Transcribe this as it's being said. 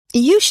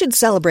You should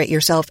celebrate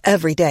yourself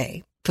every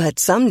day, but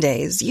some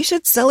days you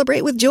should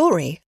celebrate with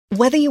jewelry.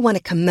 Whether you want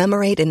to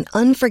commemorate an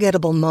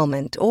unforgettable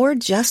moment or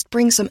just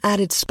bring some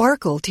added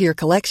sparkle to your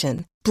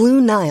collection,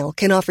 Blue Nile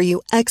can offer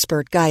you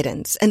expert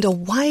guidance and a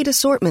wide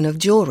assortment of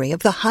jewelry of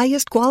the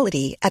highest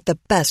quality at the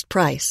best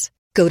price.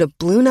 Go to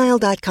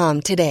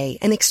BlueNile.com today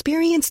and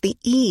experience the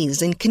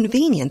ease and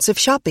convenience of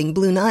shopping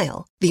Blue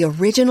Nile, the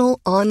original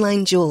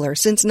online jeweler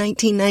since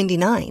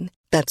 1999.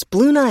 That's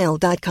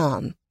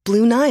BlueNile.com.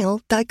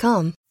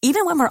 BlueNile.com.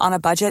 Even when we're on a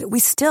budget, we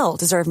still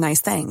deserve nice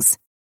things.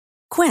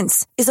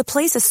 Quince is a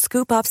place to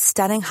scoop up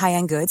stunning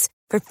high-end goods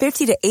for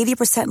 50 to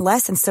 80%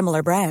 less than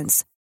similar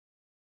brands.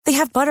 They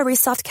have buttery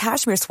soft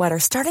cashmere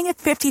sweaters starting at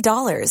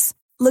 $50,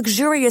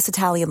 luxurious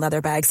Italian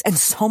leather bags, and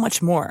so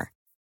much more.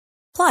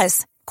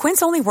 Plus,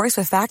 Quince only works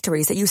with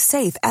factories that use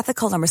safe,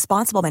 ethical, and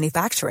responsible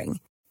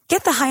manufacturing.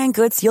 Get the high-end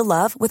goods you'll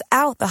love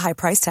without the high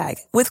price tag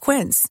with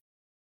Quince.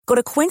 Go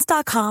to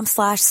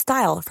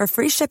quince.com/style for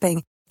free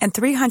shipping and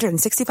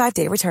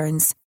 365-day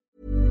returns.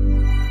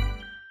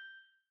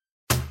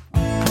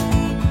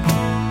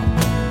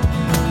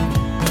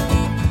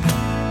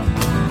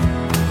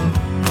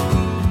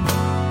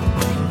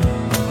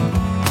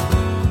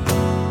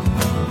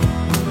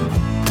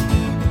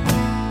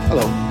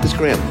 Hello, it's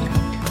Graham.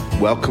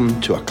 Welcome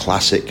to a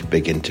classic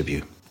big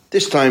interview.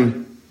 This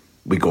time,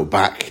 we go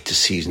back to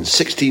season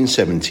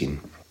 16-17.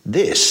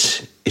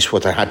 This is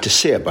what I had to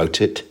say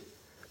about it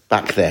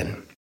back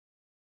then.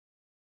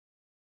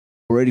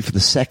 We're ready for the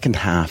second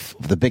half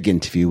of the big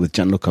interview with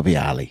Gianluca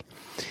Vialli.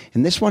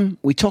 In this one,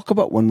 we talk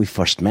about when we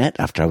first met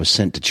after I was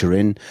sent to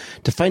Turin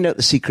to find out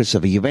the secrets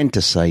of a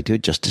Juventus side who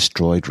had just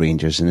destroyed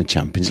Rangers in the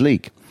Champions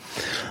League.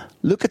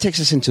 Luca takes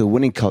us into a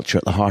winning culture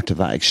at the heart of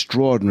that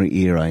extraordinary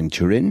era in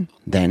Turin,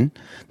 then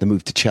the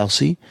move to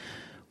Chelsea,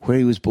 where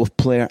he was both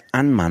player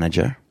and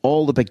manager.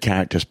 All the big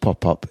characters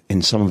pop up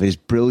in some of his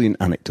brilliant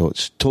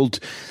anecdotes, told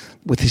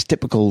with his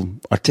typical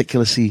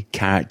articulacy,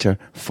 character,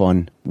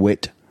 fun,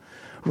 wit.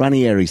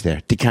 Ranieri's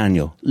there, Di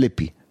Canio,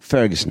 Lippi,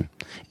 Ferguson.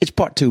 It's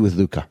part two with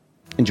Luca.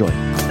 Enjoy.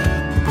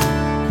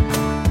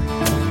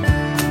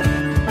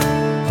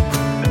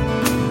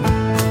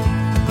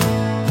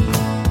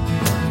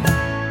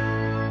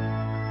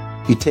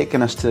 You'd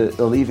taken us to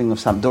the leaving of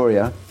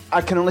Sampdoria.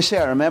 I can only say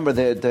I remember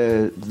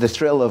the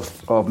thrill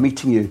of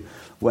meeting you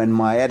when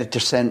my editor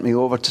sent me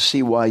over to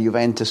see why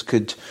Juventus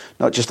could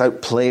not just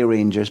outplay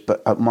Rangers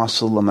but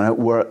outmuscle them and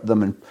outwork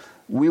them. And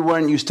we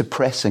weren't used to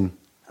pressing.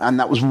 And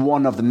that was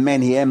one of the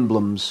many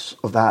emblems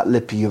of that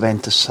Lippi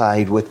Juventus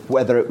side, with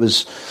whether it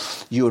was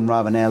you and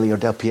Ravanelli or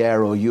Del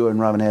Piero, you and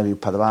Ravanelli or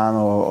Padovano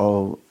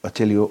or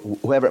Attilio,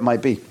 whoever it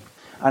might be.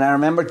 And I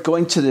remember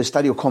going to the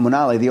Stadio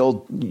Comunale, the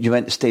old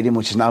Juventus stadium,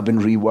 which has now been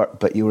reworked,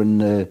 but you were in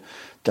the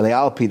Delle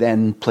Alpi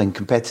then playing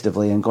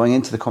competitively, and going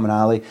into the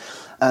Comunale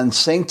and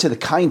saying to the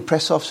kind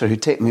press officer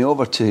who'd taken me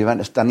over to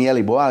Juventus,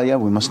 Daniele Boaglia,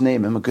 we must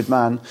name him, a good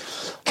man,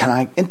 can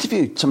I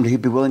interview somebody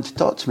who'd be willing to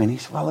talk to me? And he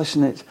said, well,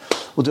 listen,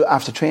 we'll do it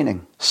after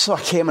training. So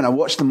I came and I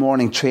watched the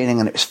morning training,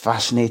 and it was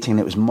fascinating, and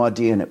it was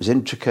muddy, and it was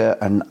intricate,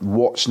 and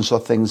watched and saw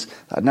things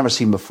that I'd never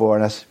seen before.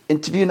 And I said,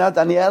 interview now,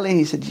 Daniele?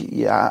 He said,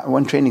 yeah,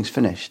 when training's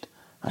finished.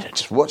 I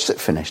just watched it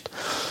finished.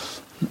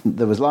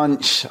 There was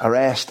lunch, a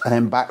rest, and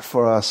then back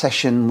for a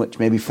session which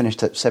maybe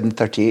finished at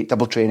 7:38,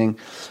 double training,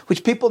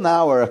 which people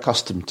now are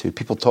accustomed to.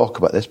 People talk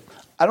about this.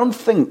 I don't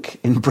think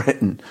in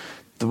Britain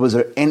there was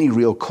any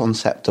real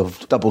concept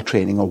of double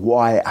training or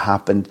why it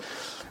happened.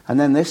 And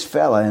then this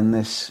fella in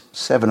this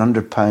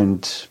 £700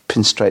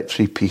 pinstripe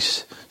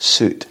three-piece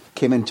suit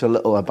came into a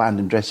little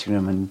abandoned dressing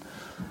room, and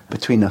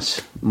between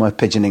us, my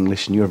pidgin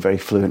English and your very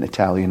fluent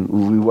Italian,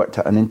 we worked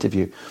out an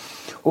interview.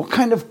 What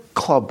kind of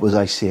club was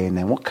I seeing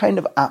there? What kind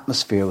of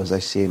atmosphere was I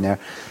seeing there?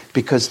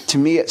 Because to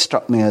me it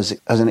struck me as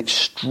an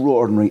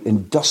extraordinary,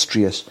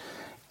 industrious,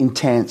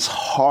 intense,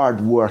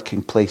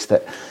 hard-working place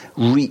that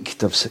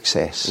reeked of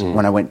success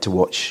when I went to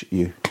watch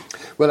you.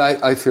 Well,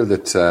 I feel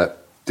that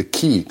the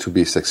key to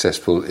be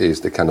successful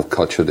is the kind of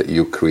culture that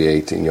you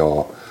create in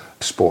your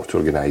sport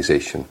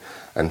organisation.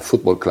 And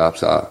football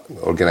clubs are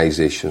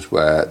organisations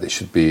where there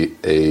should be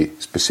a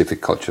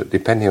specific culture,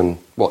 depending on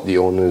what the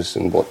owners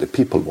and what the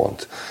people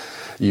want.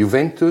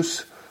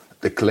 Juventus,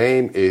 the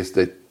claim is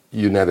that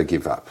you never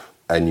give up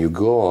and you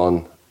go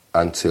on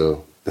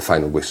until the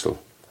final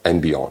whistle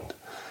and beyond.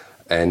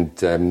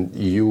 And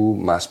you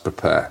must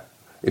prepare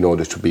in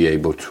order to be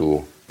able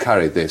to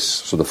carry this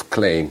sort of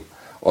claim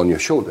on your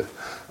shoulder.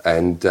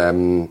 And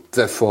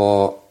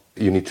therefore,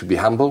 you need to be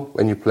humble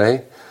when you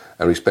play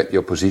and respect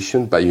your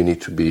position, but you need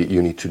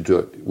to do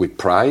it with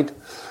pride,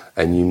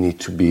 and you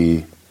need to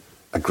be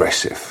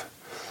aggressive.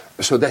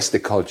 So that's the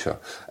culture,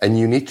 and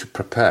you need to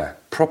prepare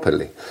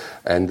properly,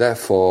 and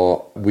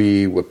therefore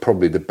we were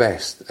probably the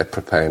best at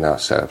preparing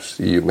ourselves.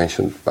 You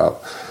mentioned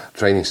about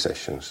training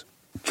sessions.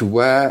 To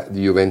wear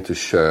the Juventus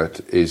shirt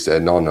is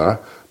an honour,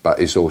 but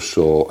it's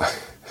also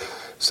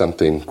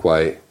something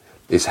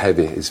it's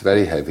heavy, it's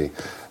very heavy.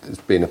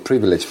 It's been a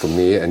privilege for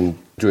me, and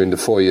during the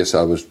 4 years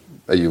I was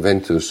at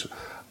Juventus,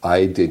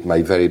 I did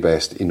my very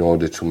best in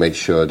order to make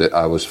sure that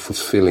I was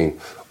fulfilling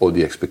all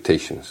the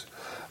expectations.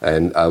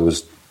 and I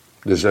was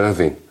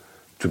deserving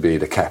to be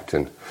the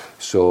captain.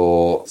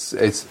 So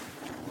it's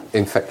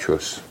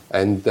infectious,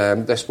 and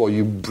that's what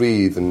you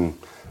breathe and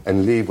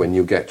live when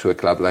you get to a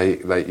club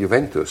like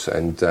Juventus.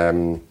 And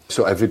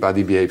so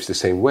everybody behaves the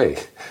same way.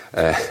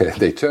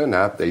 They turn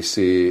up, they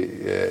see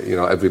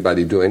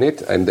everybody doing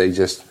it, and they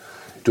just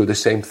do the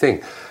same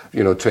thing.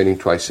 Training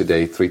twice a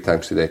day, 3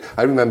 times a day.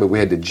 I remember we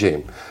had a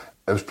gym.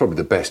 It was probably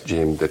the best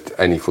gym that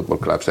any football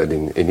clubs had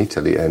in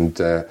Italy, and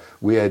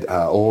we had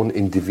our own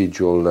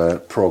individual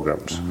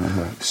programs.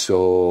 Mm-hmm.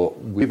 So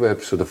we were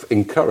sort of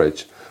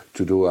encouraged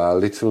to do a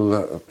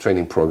little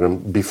training program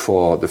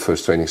before the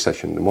first training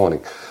session in the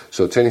morning.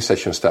 So training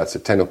session starts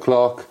at 10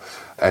 o'clock,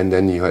 and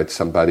then you had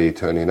somebody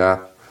turning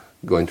up,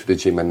 going to the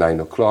gym at 9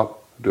 o'clock,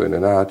 doing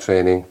an hour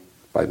training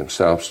by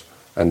themselves,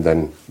 and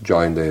then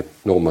join the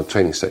normal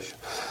training session.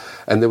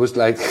 And there was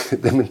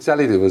the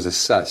mentality was as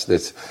such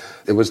that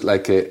it was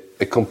like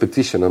a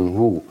competition on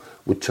who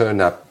would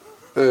turn up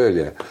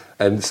earlier.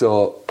 And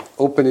so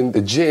opening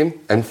the gym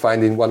and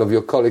finding one of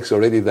your colleagues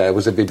already there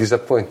was a bit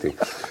disappointing.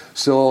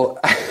 So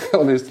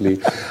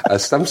honestly, at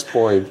some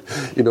point,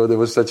 there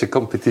was such a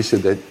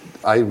competition that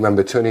I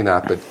remember turning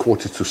up at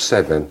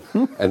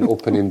 6:45 and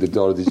opening the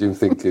door of the gym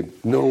thinking,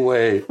 no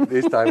way,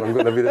 this time I'm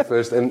going to be the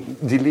first. And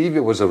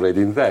Delivio was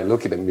already in there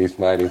looking at me,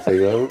 smiling,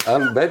 saying, oh,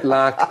 I'm bad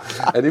luck.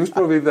 And he was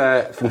probably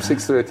there from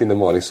 6:30 in the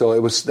morning. So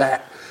it was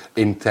that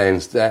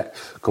intense, that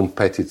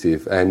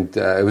competitive, and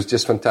it was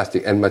just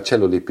fantastic. And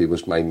Marcello Lippi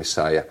was my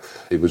messiah.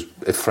 He was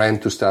a friend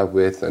to start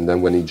with, and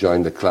then when he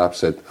joined the club,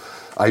 said,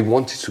 I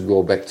wanted to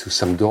go back to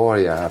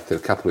Sampdoria after a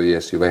couple of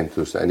years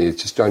Juventus, and he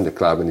just joined the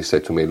club, and he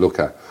said to me,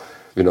 Luca,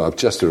 I've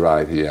just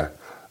arrived here,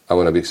 I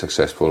want to be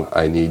successful,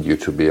 I need you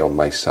to be on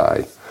my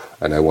side,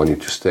 and I want you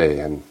to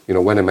stay. And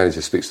when a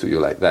manager speaks to you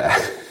like that,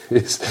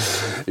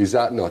 is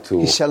that not to...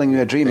 He's selling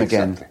you a dream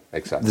again.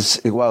 Exactly.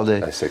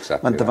 That's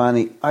exactly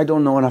Mantovani, right. I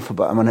don't know enough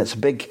about him, and it's a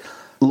big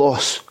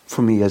loss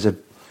for me as a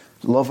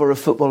lover of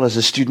football, as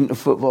a student of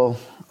football.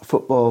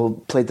 Football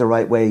played the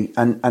right way,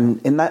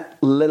 and in that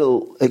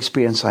little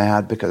experience I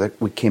had, because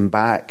we came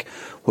back,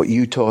 what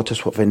you taught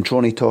us, what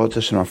Ventroni taught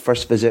us in our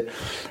first visit,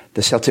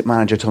 the Celtic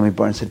manager, Tommy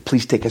Byrne, said,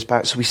 please take us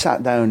back. So we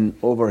sat down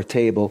over a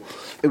table.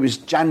 It was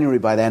January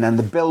by then, and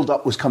the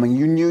build-up was coming.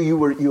 You knew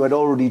you had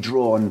already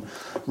drawn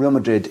Real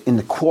Madrid in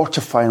the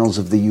quarterfinals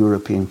of the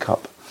European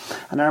Cup.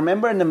 And I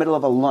remember in the middle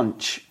of a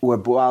lunch where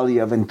Vialli,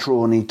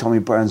 Ventroni, Tommy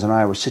Burns and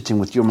I were sitting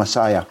with your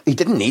Messiah. He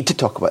didn't need to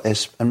talk about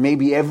this, and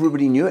maybe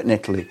everybody knew it in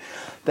Italy,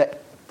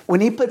 that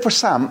when he played for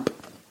Samp,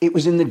 it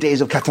was in the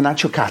days of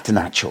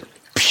Catenaccio,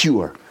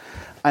 pure.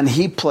 And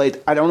he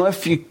played, I don't know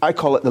if I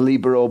call it the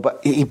libero,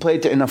 but he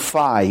played it in a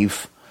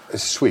 5. A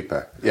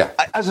sweeper, yeah.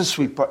 As a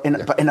sweeper,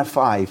 but in a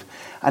 5.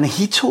 And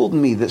he told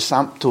me that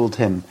Samp told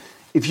him,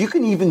 if you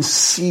can even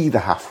see the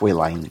halfway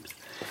line,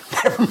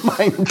 never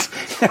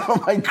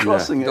mind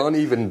crossing it. Don't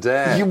even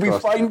dare. You'll be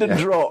fined and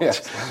dropped.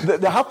 Yes.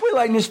 The halfway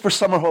line is for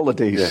summer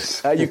holidays.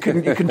 Yes. You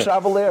can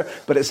travel there,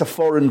 but it's a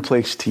foreign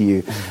place to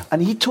you.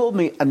 And he told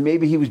me, and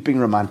maybe he was being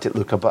romantic,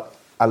 Luca, but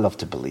I love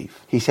to believe.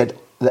 He said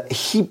that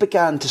he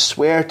began to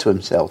swear to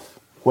himself,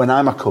 when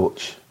I'm a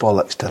coach,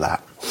 bollocks to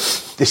that.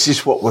 This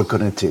is what we're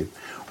going to do.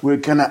 We're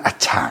going to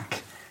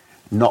attack.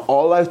 Not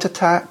all-out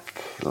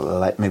attack,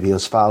 like maybe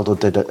Osvaldo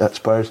did at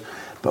Spurs,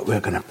 but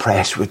we're going to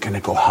press, we're going to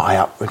go high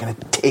up, we're going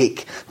to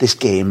take this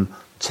game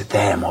to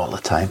them all the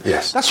time.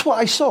 Yes. That's what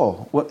I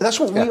saw. That's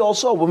what we all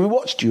saw when we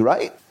watched you,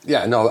 right?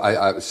 Yeah, no,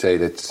 I would say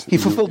that... He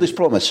fulfilled his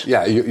promise.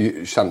 Yeah,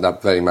 you summed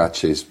up very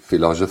much his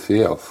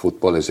philosophy of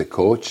football as a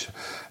coach.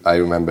 I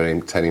remember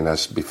him telling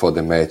us before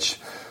the match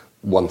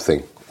one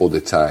thing all the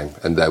time,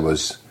 and that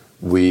was,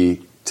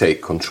 we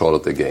take control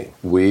of the game.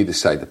 We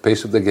decide the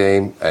pace of the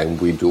game,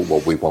 and we do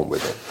what we want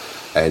with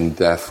it. And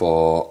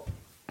therefore,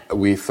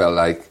 we felt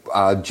like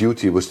our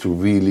duty was to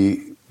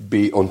really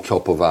be on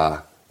top of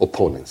our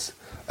opponents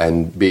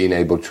and being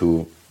able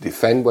to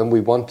defend when we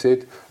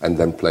wanted and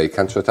then play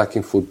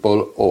counter-attacking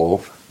football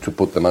or to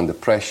put them under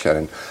pressure.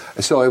 And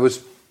so it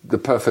was the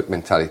perfect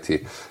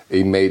mentality.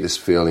 It made us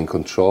feel in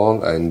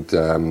control, and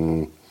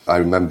I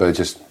remember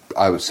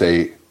I would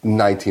say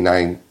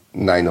 99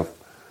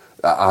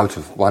 out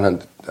of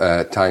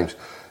 100 times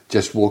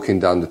just walking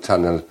down the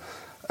tunnel.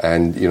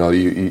 And,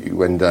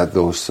 when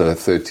those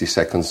 30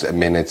 seconds, a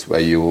minute where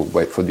you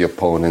wait for the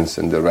opponents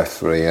and the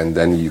referee, and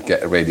then you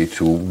get ready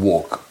to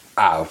walk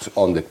out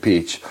on the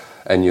pitch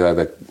and you have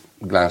a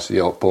glance at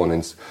your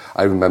opponents.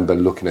 I remember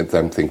looking at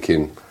them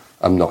thinking,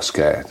 I'm not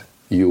scared.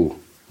 You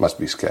must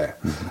be scared.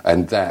 Mm-hmm.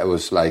 And that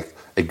was like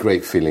a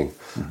great feeling.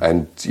 Mm-hmm.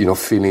 And,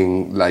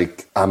 feeling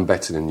like I'm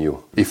better than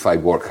you. If I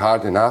work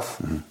hard enough,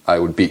 mm-hmm. I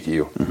would beat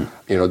you.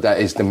 Mm-hmm. That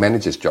is the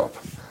manager's job.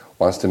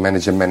 Once the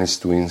manager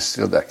managed to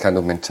instill that kind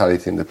of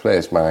mentality in the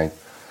player's mind,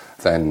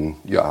 then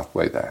you're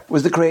halfway there.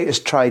 Was the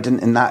greatest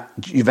trident in that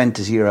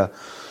Juventus era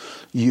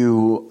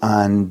you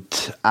and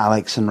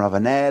Alex and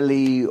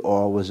Ravanelli,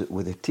 or was it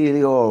with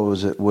Attilio, or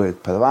was it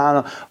with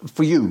Padovano?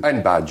 For you?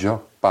 And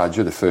Baggio,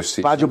 the first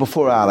season. Baggio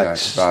before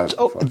Alex. Yeah,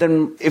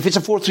 then if it's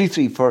a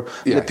 4-3-3 for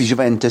Lippi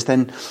Juventus,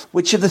 then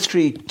which of the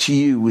three to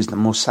you was the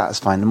most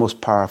satisfying, the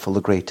most powerful,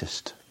 the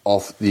greatest?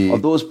 Of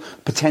those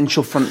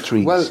potential front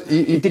threes. Well,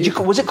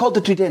 was it called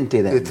the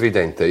Tridente then? The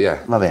Tridente,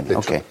 yeah. Va bene,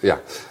 okay. Yeah,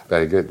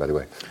 very good, by the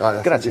way.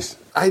 Grazie.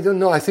 I don't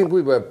know, I think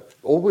we were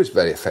always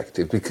very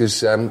effective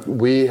because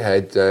we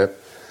had,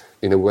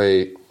 in a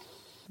way,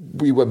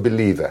 we were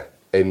believer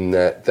in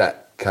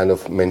that kind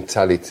of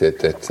mentality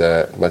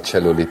that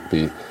Marcello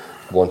Lippi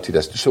wanted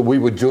us to. So we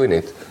were doing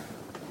it,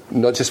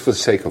 not just for the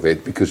sake of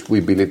it, because we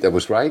believed that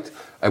was right,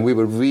 and we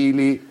were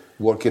really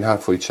working hard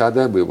for each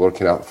other, we were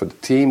working hard for the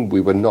team,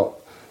 we were not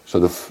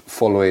sort of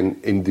following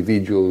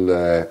individual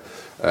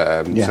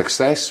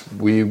success.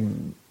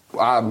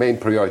 Our main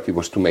priority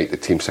was to make the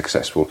team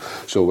successful.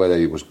 So whether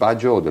it was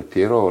Baggio or Del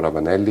Piero or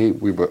Ravanelli,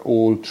 we were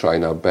all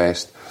trying our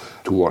best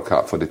to work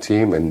hard for the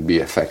team and be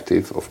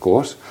effective, of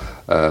course.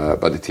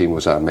 But the team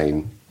was our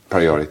main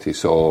priority.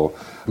 So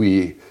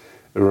we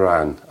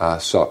ran our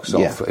socks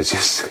off, as you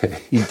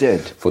say. You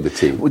did. For the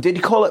team. Well, did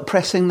he call it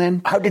pressing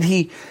then? How did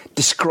he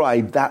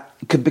describe that?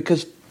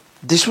 Because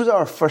this was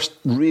our first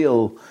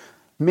real...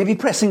 Maybe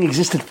pressing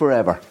existed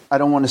forever. I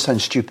don't want to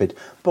sound stupid.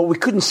 But we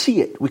couldn't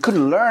see it. We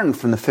couldn't learn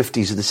from the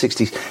 50s or the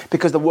 60s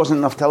because there wasn't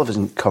enough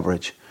television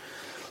coverage.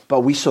 But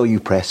we saw you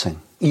pressing.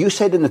 You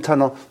said in the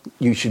tunnel,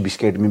 you should be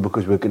scared of me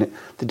because we're going to...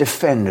 The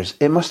defenders,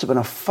 it must have been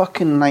a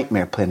fucking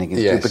nightmare playing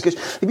against you. Because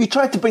if you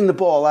tried to bring the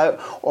ball out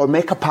or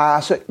make a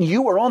pass,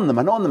 you were on them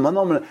and on them and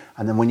on them.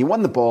 And then when you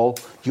won the ball,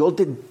 you all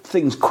did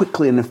things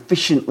quickly and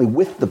efficiently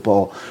with the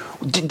ball.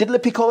 Did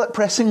Lippi call it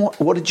pressing?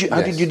 How did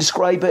you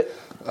describe it?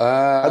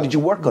 How did you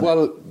work on it?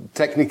 Well,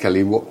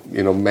 technically,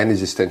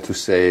 managers tend to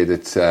say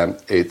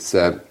that it's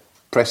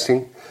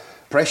pressing.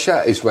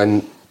 Pressure is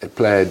when a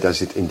player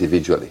does it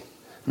individually.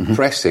 Mm-hmm.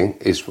 Pressing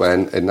is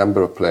when a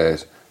number of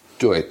players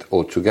do it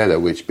all together,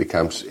 which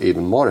becomes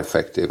even more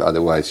effective.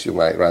 Otherwise, you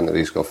might run the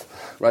risk of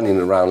running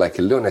around like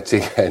a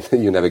lunatic and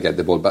you never get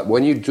the ball. But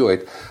when you do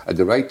it at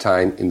the right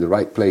time, in the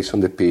right place on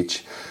the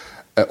pitch,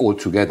 all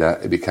together,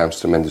 it becomes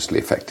tremendously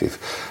effective.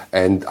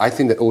 And I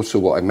think that also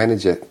what a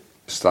manager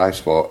strives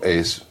for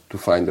is to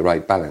find the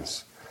right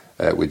balance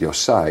with your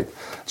side,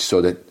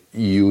 so that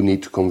you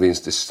need to convince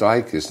the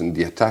strikers and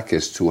the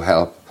attackers to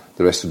help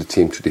the rest of the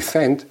team to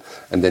defend,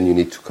 and then you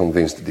need to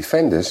convince the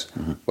defenders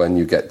when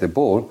you get the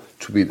ball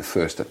to be the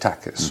first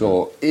attackers. Mm-hmm.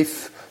 So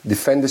if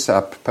defenders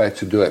are prepared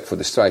to do it for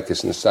the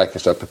strikers and the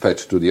strikers are prepared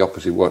to do the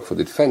opposite work for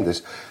the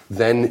defenders,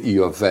 then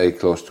you are very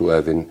close to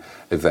having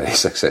a very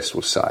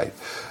successful side.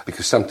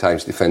 Because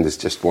sometimes defenders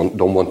just don't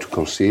want to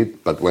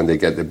concede, but when they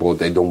get the ball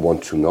they don't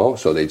want to know,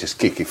 so they just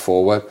kick it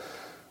forward,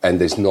 and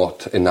there's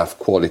not enough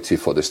quality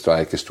for the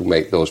strikers to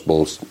make those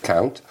balls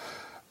count.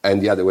 And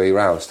the other way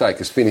around,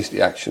 strikers finish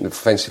the action, the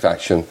offensive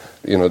action,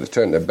 they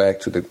turn their back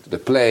to the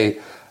play,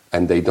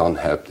 and they don't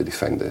help the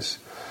defenders.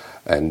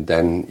 And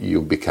then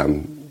you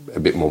become a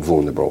bit more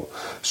vulnerable.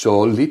 So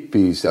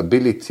Lippi's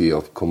ability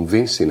of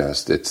convincing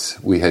us that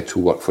we had to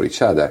work for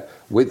each other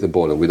with the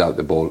ball and without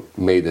the ball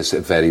made us a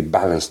very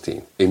balanced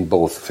team in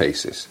both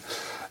phases.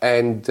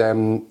 And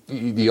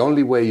the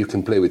only way you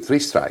can play with three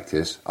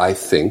strikers, I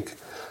think,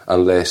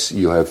 unless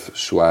you have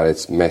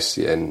Suarez,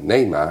 Messi and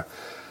Neymar,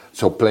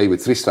 so play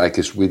with three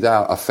strikers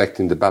without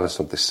affecting the balance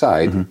of the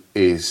side,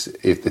 is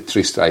if the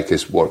three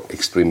strikers work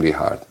extremely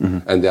hard.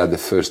 Mm-hmm. And they are the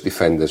first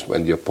defenders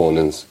when the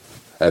opponents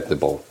have the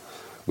ball,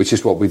 which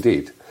is what we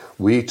did.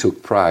 We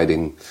took pride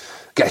in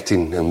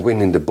getting and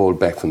winning the ball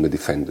back from the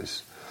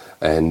defenders.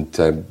 And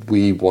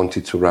we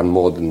wanted to run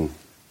more than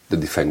the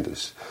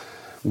defenders.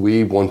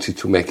 We wanted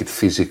to make it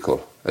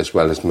physical as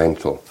well as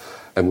mental.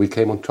 And we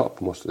came on top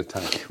most of the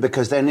time.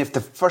 Because then if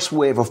the first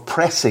wave of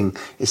pressing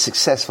is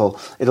successful,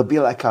 it'll be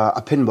like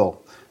a pinball.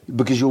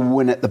 Because you'll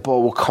win it, the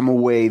ball will come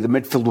away, the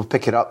midfield will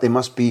pick it up, they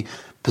must be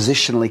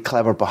positionally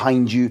clever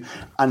behind you,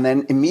 and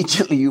then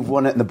immediately you've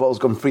won it and the ball's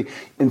gone free.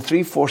 In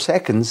 3-4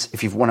 seconds,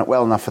 if you've won it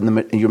well enough and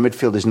your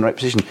midfield is in the right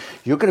position,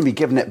 you're going to be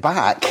giving it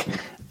back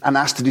and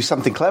asked to do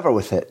something clever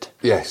with it.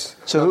 Yes.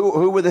 So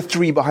who were the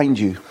three behind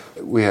you?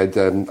 We had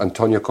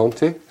Antonio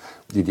Conte,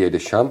 Didier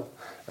Deschamps,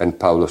 and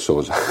Paulo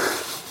Sousa.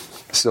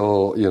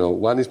 So,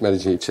 one is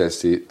managing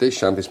Chelsea,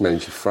 Deschamps is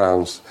managing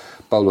France,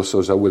 Paulo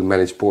Sousa will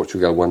manage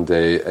Portugal one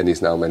day, and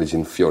he's now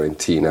managing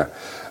Fiorentina,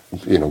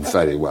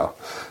 very well.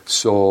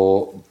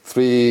 So,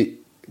 three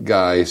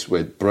guys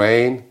with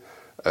brain,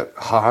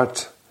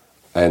 heart,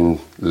 and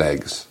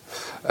legs,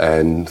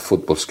 and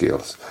football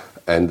skills.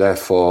 And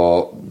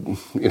therefore,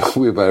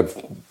 we were,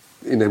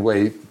 in a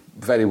way,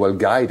 very well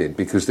guided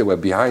because they were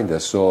behind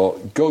us. So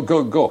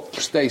go,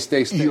 stay.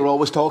 You're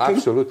always talking?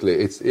 Absolutely.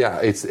 It's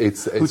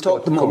Who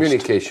talked the most?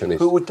 Communication.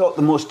 Who would talk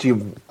the most to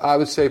you? I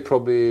would say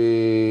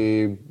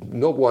probably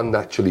no one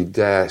actually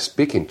there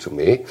speaking to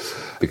me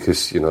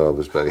because, I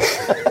was very...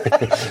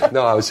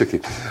 No, I was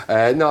joking.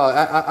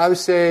 I would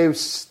say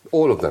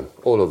all of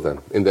them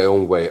in their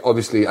own way.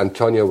 Obviously,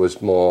 Antonio was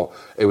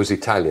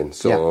Italian,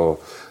 so...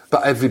 Yeah.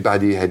 But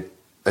everybody had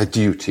a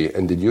duty,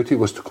 and the duty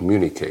was to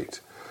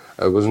communicate.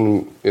 It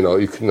wasn't,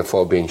 you couldn't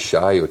afford being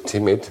shy or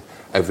timid.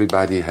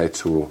 Everybody had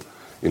to,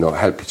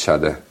 help each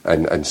other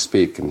and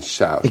speak and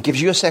shout. It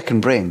gives you a second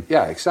brain.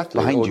 Yeah, exactly.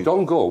 Behind you.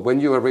 Don't go. When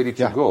you are ready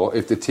to go,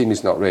 if the team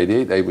is not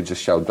ready, they would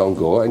just shout, don't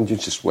go, and you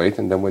just wait,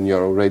 and then when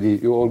you're all ready,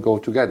 you all go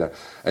together.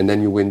 And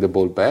then you win the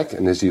ball back,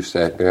 and as you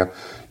said,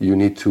 you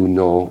need to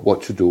know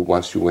what to do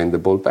once you win the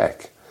ball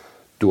back.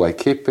 Do I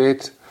keep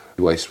it?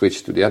 Do I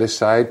switch to the other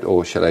side,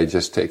 or shall I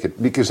just take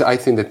it? Because I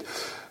think that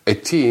a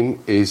team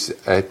is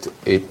at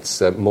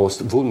its most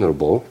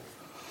vulnerable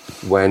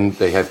when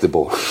they have the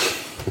ball.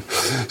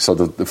 So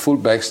the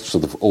fullbacks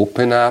sort of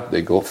open up,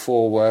 they go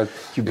forward.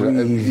 You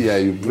breathe.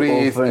 You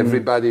breathe.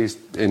 Everybody's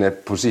in a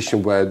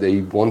position where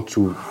they want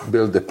to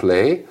build the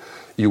play.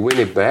 You win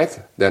it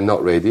back, they're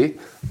not ready,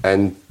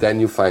 and then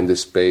you find the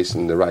space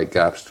and the right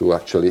gaps to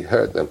actually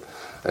hurt them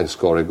and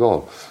score a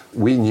goal.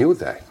 We knew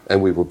that,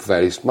 and we were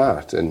very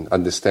smart in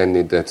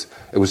understanding that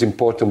it was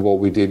important what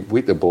we did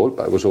with the ball,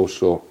 but it was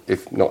also,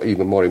 if not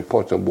even more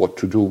important, what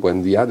to do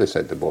when the others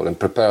had the ball, and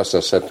prepare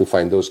ourselves to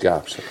find those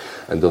gaps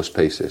and those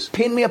spaces.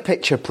 Paint me a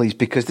picture, please,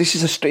 because this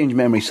is a strange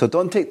memory, so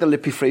don't take the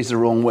Lippy phrase the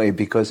wrong way,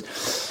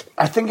 because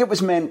I think it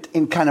was meant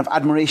in kind of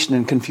admiration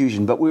and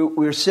confusion, but we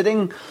were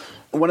sitting,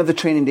 one of the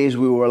training days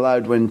we were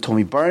allowed when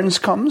Tommy Burns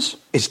comes.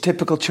 It's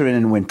typical Turin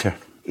in winter.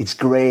 It's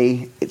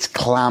grey, it's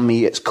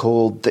clammy, it's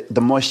cold,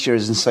 the moisture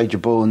is inside your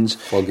bones.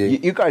 Foggy.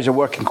 You guys are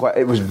working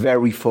it was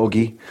very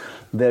foggy.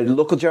 The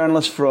local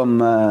journalist from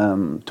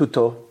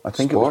Tutto, I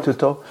think Sport. it was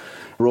Tutto,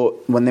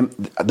 wrote,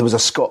 there was a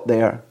Scot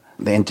there,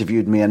 they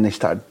interviewed me and they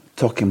started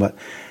talking about,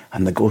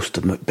 and the ghost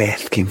of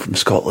Macbeth came from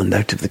Scotland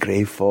out of the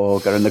grey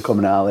fog around the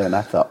Commonale, and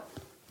I thought,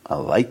 I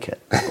like it.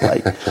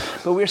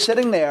 But we were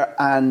sitting there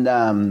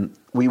and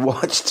we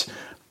watched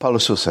Paulo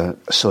Sousa.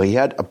 So he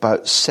had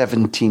about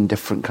 17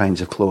 different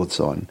kinds of clothes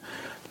on.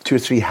 2 or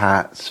 3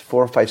 hats,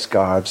 4 or 5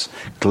 scarves,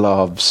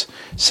 gloves,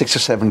 6 or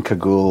 7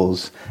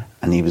 cagoules,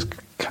 and he was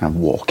kind of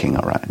walking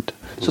around.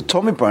 So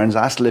Tommy Burns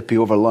asked Lippy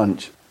over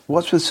lunch,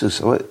 what's with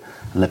Sousa? And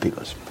Lippy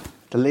goes,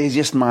 the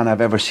laziest man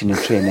I've ever seen in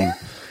training,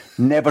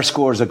 never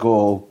scores a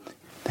goal.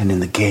 Then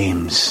in the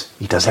games,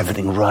 he does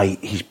everything right.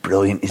 He's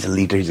brilliant. He's a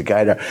leader. He's a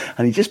guider.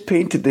 And he just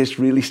painted this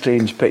really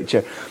strange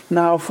picture.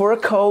 Now, for a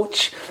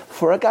coach,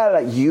 for a guy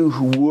like you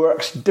who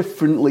works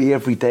differently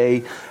every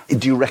day,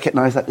 do you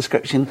recognise that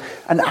description?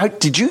 And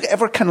did you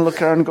ever kind of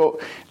look around and go,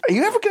 are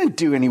you ever going to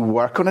do any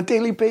work on a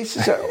daily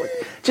basis?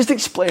 Just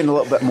explain a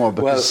little bit more,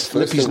 because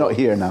Lippy's not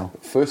here now.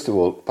 First of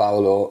all,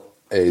 Paolo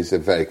is a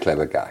very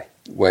clever guy.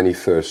 When he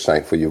first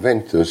signed for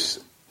Juventus,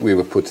 we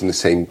were put in the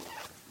same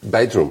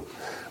bedroom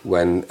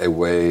when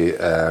away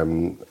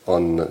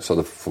on sort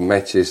of for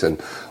matches,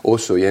 and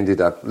also he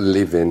ended up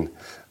living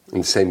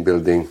in the same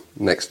building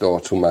next door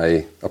to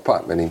my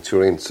apartment in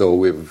Turin, so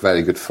we were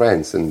very good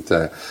friends, and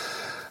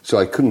so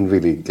I couldn't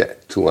really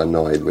get too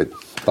annoyed with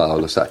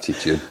Paolo's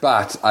attitude.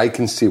 But I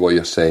can see what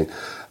you're saying.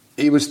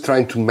 He was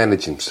trying to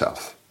manage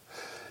himself.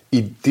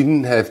 He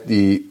didn't have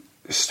the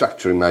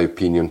structure, in my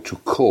opinion, to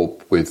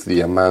cope with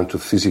the amount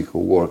of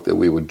physical work that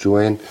we were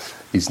doing.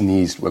 His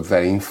knees were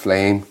very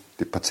inflamed,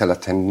 the patella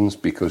tendons,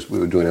 because we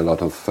were doing a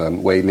lot of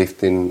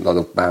weightlifting, a lot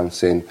of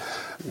bouncing,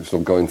 so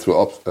going through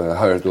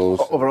hurdles.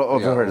 Over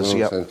hurdles,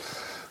 yeah.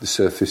 The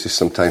surfaces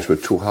sometimes were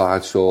too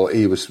hard, so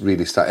he was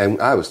really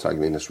and I was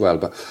struggling as well,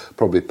 but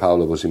probably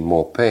Paolo was in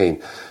more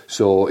pain.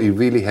 So he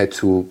really had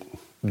to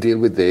deal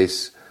with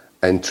this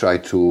and try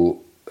to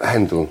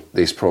handle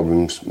these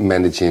problems,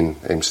 managing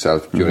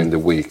himself during the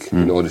week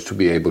in order to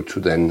be able to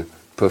then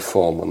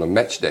perform on a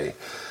match day.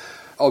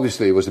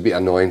 Obviously, it was a bit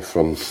annoying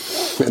from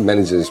a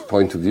manager's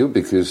point of view,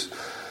 because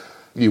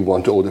you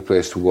want all the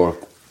players to work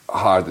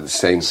hard at the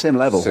same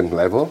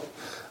level.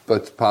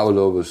 But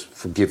Paolo was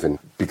forgiven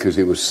because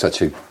he was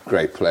such a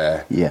great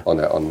player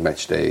on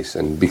match days,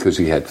 and because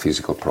he had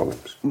physical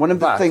problems. One of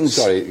the things...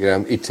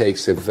 it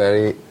takes a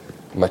very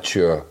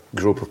mature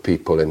group of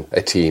people and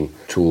a team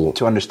to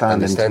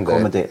understand and to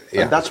accommodate.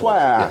 Yeah, that's why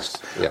I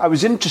asked. Yes, yeah. I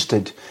was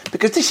interested,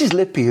 because this is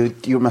Lippy,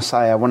 your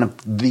Messiah, one of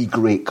the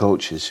great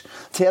coaches,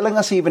 telling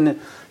us even,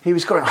 he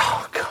was going,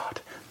 oh God,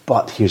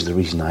 but here's the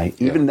reason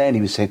then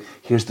he was saying,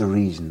 here's the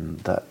reason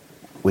that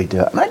we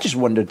do it. And I just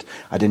wondered,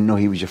 I didn't know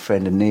he was your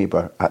friend and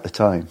neighbour at the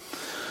time.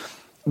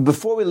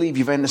 Before we leave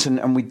Juventus,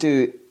 and we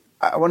do,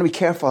 I want to be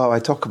careful how I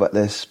talk about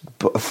this,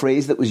 but a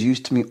phrase that was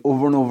used to me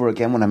over and over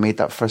again when I made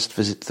that first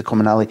visit to the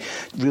Commonale,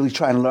 really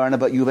try and learn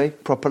about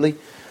Juve properly,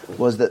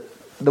 was that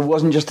there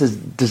wasn't just a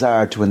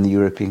desire to win the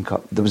European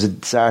Cup. There was a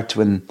desire to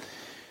win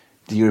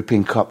the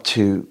European Cup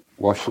to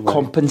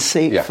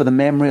compensate for the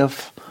memory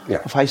of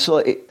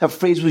Heysel. That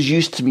phrase was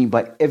used to me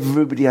by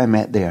everybody I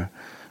met there.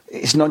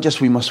 It's not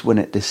just we must win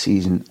it this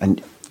season,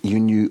 and you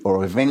knew,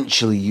 or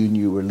eventually you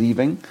knew we're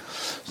leaving,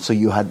 so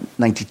you had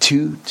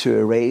 92 to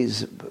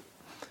erase.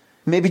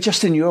 Maybe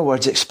just in your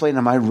words, explain,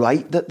 am I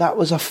right that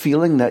was a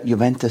feeling that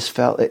Juventus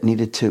felt it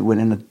needed to win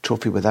in a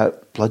trophy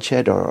without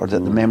bloodshed, or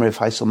that the memory of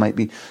Heysel might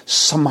be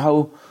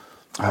somehow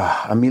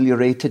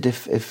ameliorated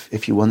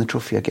if you won the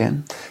trophy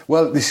again?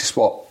 Well, this is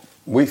what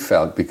we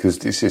felt, because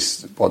this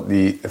is what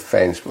the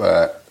fans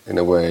were, in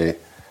a way,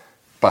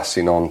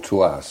 passing on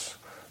to us,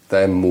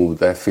 their mood,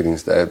 their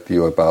feelings, their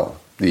view about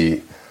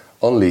the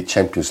only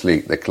Champions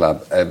League the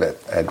club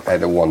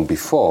had won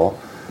before.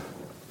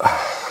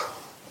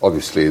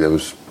 Obviously, there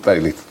was very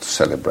little to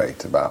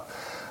celebrate about,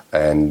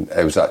 and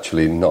it was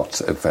actually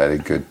not a very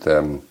good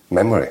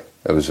memory.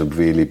 It was a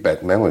really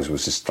bad memory. It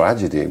was this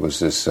tragedy. It was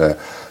this.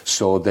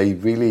 So they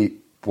really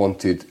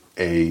wanted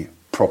a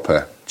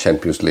proper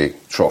Champions League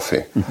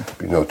trophy,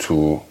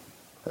 to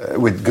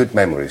with good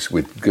memories,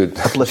 with good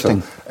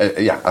uplifting.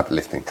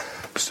 Uplifting.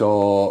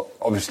 So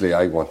obviously,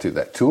 I wanted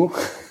that too,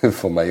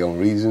 for my own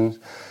reasons.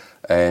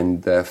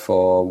 And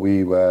therefore,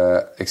 we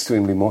were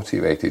extremely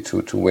motivated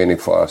to win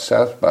it for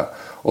ourselves, but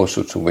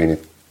also to win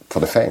it for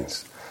the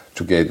fans,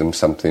 to give them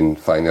something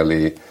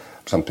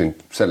to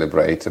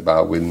celebrate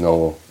about with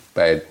no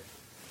bad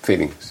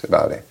feelings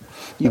about it.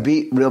 You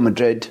beat Real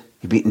Madrid,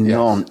 you beat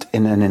Nantes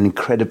in an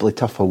incredibly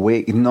tough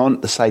away.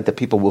 Nantes, the side that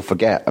people will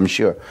forget, I'm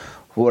sure.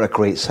 What a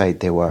great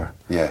side they were.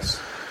 Yes.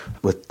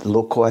 With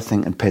Loco, I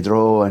think, and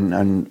Pedro,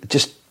 and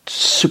just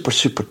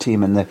super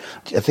team. And I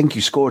think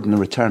you scored in the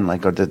return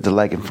leg, or the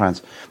leg in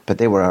France, but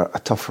they were a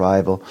tough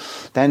rival.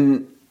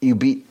 Then you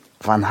beat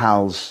Van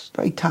Gaal's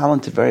very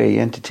talented, very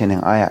entertaining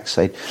Ajax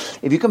side.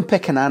 If you can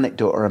pick an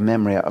anecdote or a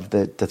memory out of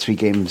the three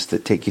games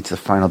that take you to the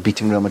final,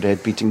 beating Real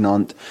Madrid, beating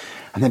Nantes,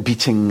 and then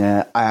beating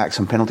Ajax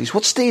on penalties,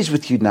 what stays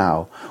with you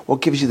now?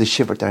 What gives you the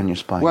shiver down your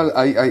spine? Well,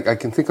 I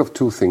can think of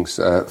two things.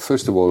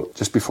 First of all,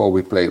 just before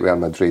we played Real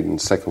Madrid in the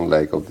second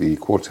leg of the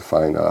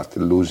quarterfinal, after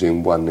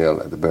losing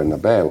 1-0 at the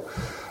Bernabeu,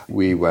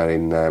 we were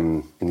in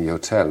the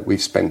hotel. We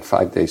spent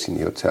 5 days in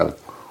the hotel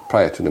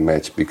prior to the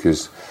match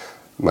because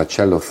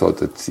Marcello thought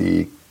that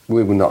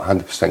we were not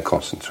 100%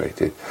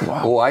 concentrated.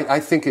 Wow. Oh, I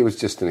think it was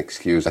just an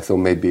excuse. I thought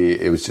maybe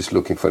it was just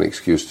looking for an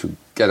excuse to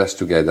get us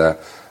together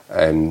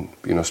and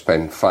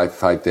spend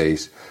five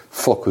days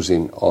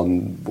focusing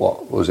on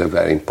what was a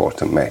very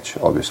important match,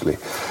 obviously.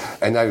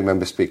 And I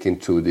remember speaking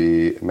to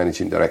the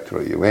managing director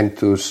of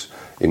Juventus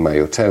in my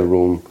hotel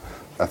room,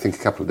 I think a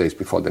couple of days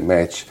before the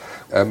match.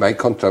 My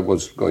contract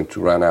was going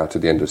to run out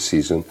at the end of the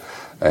season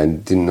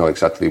and didn't know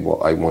exactly what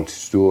I wanted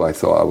to do. I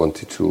thought I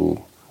wanted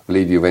to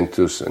lead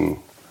Juventus and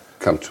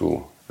come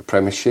to the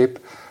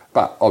Premiership.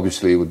 But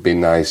obviously it would be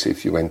nice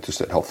if Juventus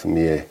had offered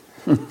me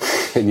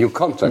a new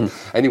contract.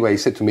 Anyway, he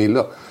said to me,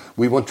 look,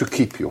 we want to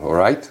keep you, all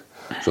right?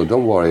 So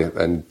don't worry,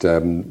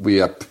 and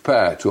we are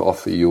prepared to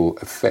offer you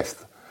a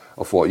fifth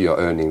of what you're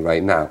earning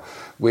right now,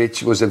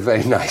 which was a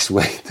very nice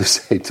way to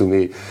say to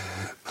me,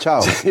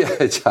 ciao.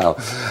 Yeah, ciao.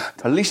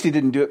 At least he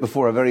didn't do it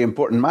before a very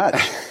important match.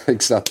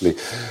 Exactly.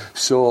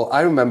 So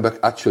I remember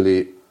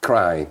actually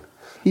crying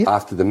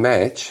after the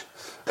match,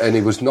 and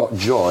it was not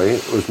joy,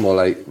 it was more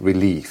like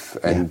relief,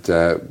 and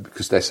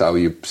because that's how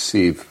you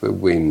perceive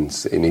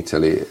wins in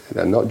Italy.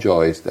 They're not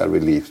joys, they're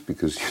reliefs,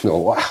 because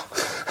wow,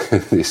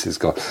 this is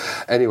gone.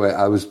 Anyway,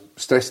 I was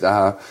stressed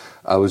out,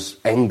 I was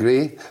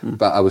angry,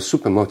 but I was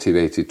super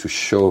motivated to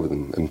show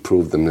them and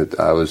prove them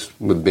that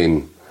would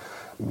been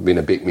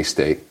a big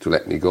mistake to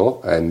let me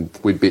go. And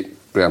we beat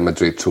Real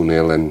Madrid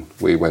 2-0 and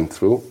we went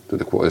through to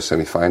the quarter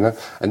semi-final.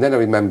 And then I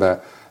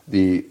remember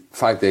the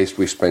 5 days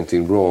we spent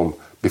in Rome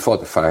before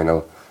the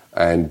final,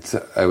 and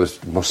it was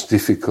the most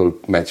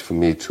difficult match for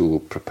me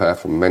to prepare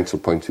from a mental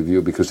point of view,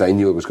 because I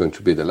knew it was going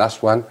to be the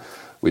last one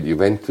with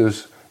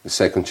Juventus, the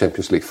second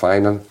Champions League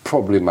final,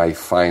 probably my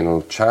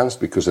final chance,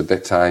 because at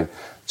that time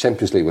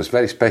Champions League was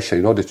very special.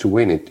 In order to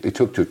win it, it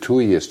took you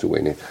 2 years to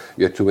win it.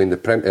 You had to win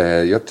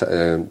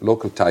your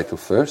local title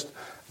first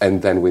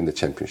and then win the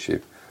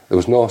championship. There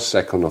was no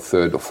second or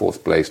third or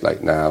fourth place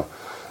like now,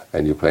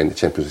 and you play in the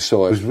Champions League.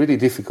 So it was really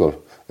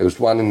difficult. It was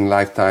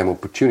one-in-a-lifetime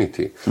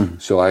opportunity.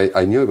 So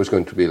I knew it was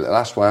going to be the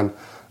last one.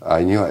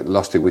 I knew I'd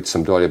lost it with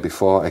Sampdoria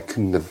before. I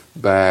couldn't have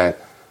bear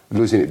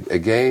losing it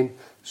again.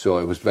 So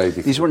it was very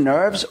difficult. These were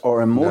nerves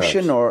or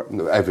emotion or...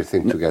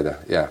 Everything together,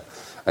 yeah.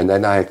 And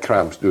then I had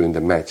cramps during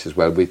the match as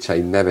well, which I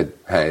never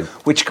had.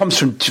 Which comes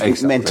from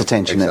mental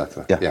tension.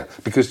 Exactly, yeah.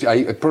 Because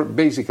I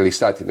basically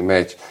started the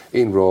match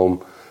in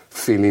Rome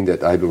feeling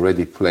that I'd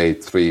already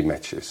played 3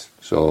 matches.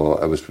 So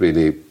I was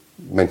really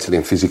mentally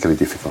and physically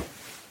difficult.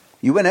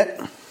 You win it.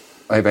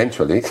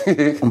 Eventually.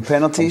 On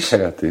penalties? On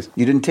penalties.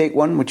 You didn't take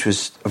one, which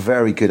was a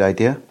very good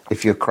idea,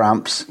 if you're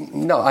cramps.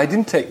 No, I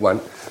didn't take one,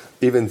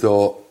 even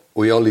though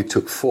we only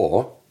took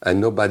 4,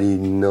 and nobody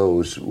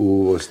knows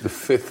who was the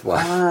 5th one.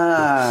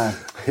 I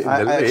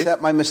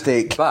accept my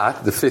mistake.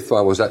 But the 5th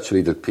one was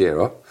actually Del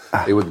Piero.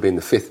 It would have been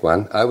the 5th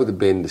one. I would have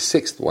been the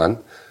 6th one,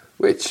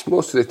 which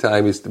most of the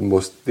time is the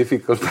most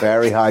difficult.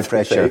 Very high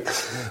pressure.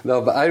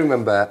 No, but I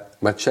remember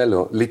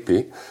Marcello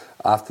Lippi.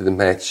 After the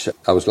match,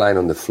 I was lying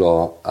on the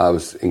floor. I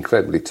was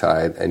incredibly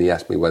tired, and he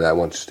asked me whether I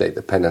wanted to take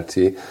the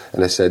penalty.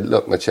 And I said,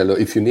 look, Marcello,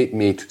 if you need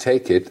me to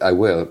take it, I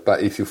will.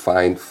 But if you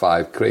find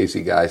 5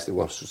 crazy guys that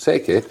wants to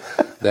take it,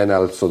 then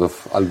I'll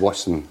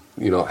watch them,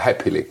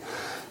 happily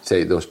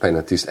take those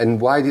penalties. And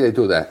why did I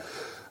do that?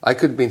 I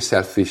could have been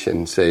selfish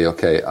and say,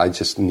 okay, I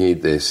just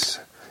need this.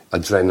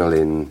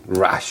 adrenaline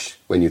rush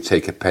when you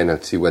take a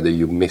penalty, whether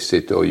you miss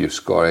it or you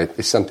score it.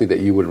 It's something that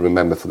you will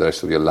remember for the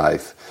rest of your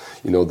life.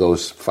 You know,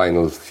 those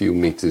final few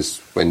meters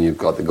when you've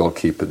got the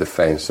goalkeeper, the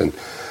fence.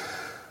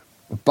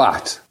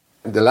 But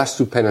the last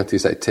 2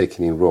 penalties I'd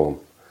taken in Rome,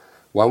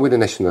 one with the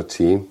national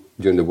team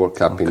during the World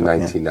Cup in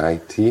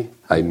 1990,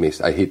 I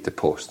missed. I hit the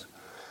post.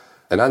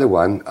 Another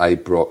one, I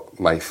broke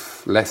my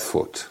left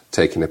foot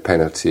taking a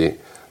penalty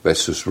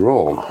versus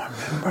Rome. I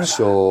remember that.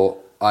 So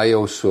I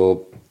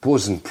also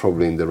wasn't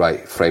probably in the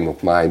right frame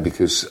of mind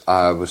because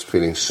I was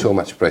feeling so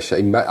much pressure.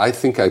 I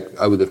think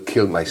I would have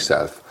killed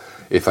myself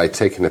if I'd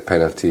taken a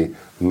penalty,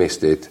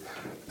 missed it,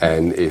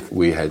 and if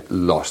we had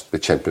lost the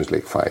Champions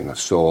League final.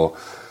 So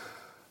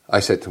I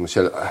said to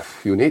Michelle,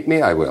 if you need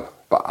me, I will.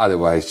 But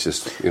otherwise,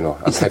 just, I'm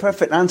It's the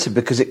perfect answer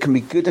because it can be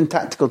good and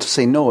tactical to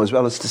say no as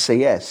well as to say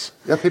yes.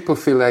 Yeah, people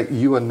feel like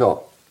you are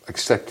not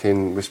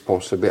accepting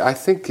responsibility. I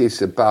think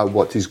it's about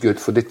what is good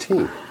for the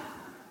team.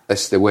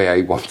 That's the way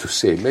I want to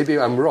say it. Maybe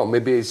I'm wrong.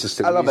 Maybe it's just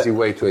an easy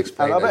way to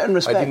explain it. I love it and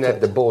respect it. I didn't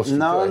have the balls to do it.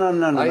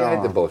 No. I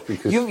had the balls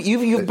because...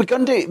 You've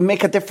begun to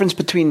make a difference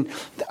between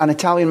an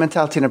Italian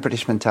mentality and a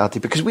British mentality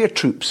because we are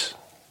troops.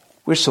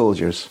 We're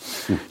soldiers.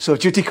 So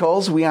if duty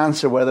calls, we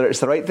answer whether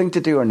it's the right thing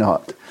to do or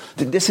not.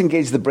 To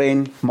disengage the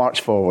brain,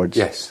 march forwards.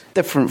 Yes.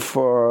 Different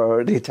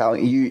for the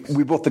Italian.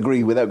 We both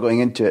agree, without going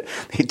into it,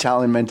 the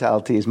Italian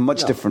mentality is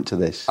much different to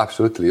this.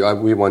 Absolutely.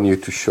 We want you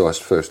to show us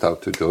first how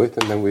to do it,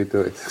 and then we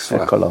do it.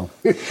 Eccolo.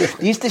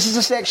 This is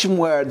a section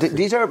where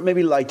these are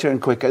maybe lighter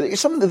and quicker.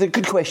 Some of the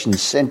good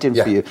questions sent in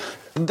for you.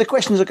 The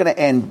questions are going to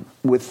end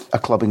with a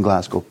club in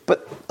Glasgow,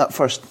 but at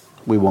first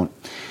we won't.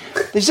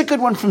 This is a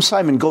good one from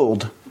Simon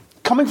Gold.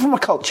 Coming from a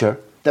culture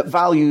that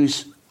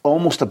values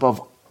almost above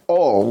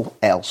all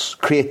else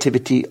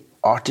creativity,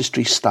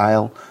 artistry,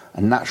 style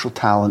and natural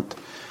talent,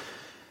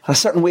 a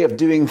certain way of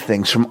doing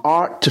things, from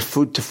art to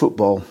food to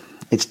football,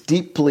 it's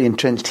deeply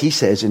entrenched, he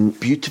says, in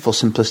beautiful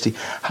simplicity.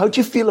 How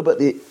do you feel about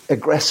the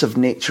aggressive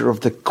nature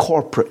of the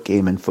corporate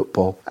game in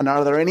football? And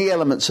are there any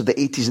elements of the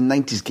 80s and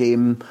 90s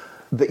game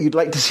that you'd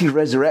like to see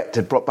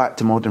resurrected, brought back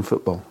to modern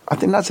football? I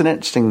think that's an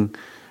interesting...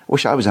 I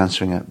wish I was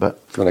answering it,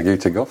 but... Do you want to give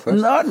it a go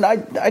first? No,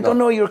 I don't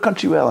know your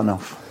country well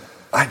enough.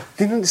 I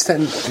didn't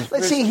understand...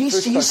 Let's see,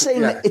 he's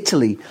saying that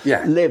Italy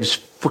lives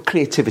for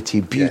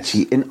creativity,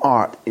 beauty, in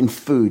art, in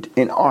food,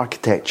 in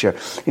architecture,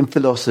 in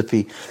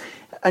philosophy.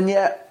 And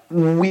yet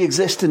we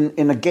exist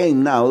in a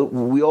game now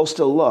we all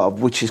still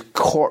love, which is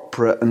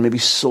corporate and maybe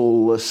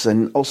soulless.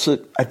 And also,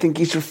 I think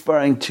he's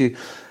referring to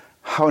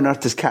how on earth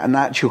does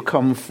Catenaccio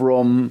come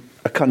from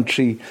a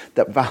country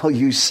that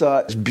values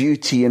such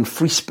beauty and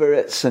free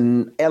spirits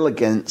and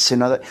elegance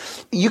and other.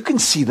 You can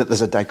see that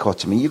there's a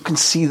dichotomy. You can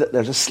see that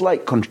there's a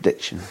slight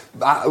contradiction.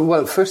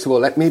 Well, first of all,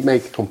 let me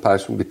make a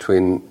comparison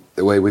between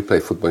the way we play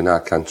football in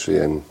our country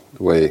and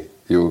the way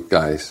you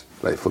guys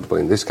play football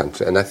in this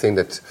country. And I think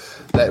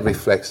that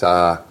reflects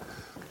our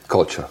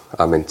culture,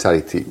 our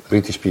mentality.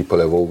 British people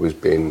have always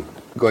been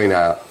going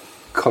out,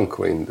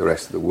 conquering the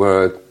rest of the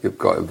world. You've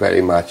got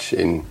very much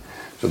in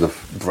sort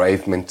of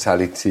brave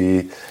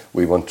mentality.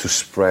 We want to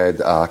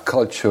spread our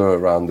culture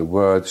around the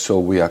world, so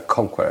we are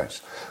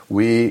conquerors.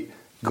 We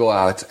go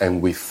out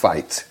and we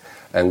fight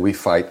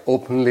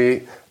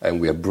openly, and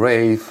we are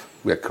brave,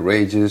 we are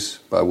courageous,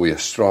 but we are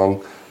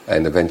strong,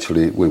 and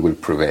eventually we will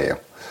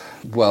prevail.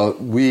 Well,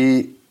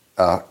 we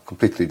are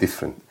completely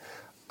different.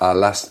 Our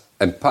last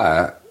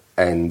empire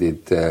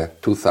ended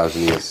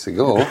 2,000 years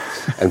ago,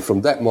 and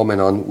from that moment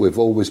on, we've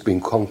always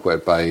been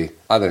conquered by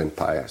other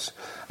empires,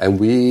 and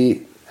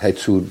we had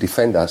to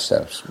defend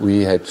ourselves.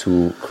 We had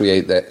to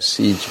create that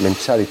siege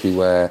mentality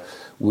where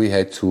we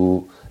had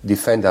to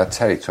defend our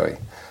territory.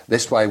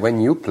 That's why when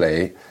you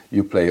play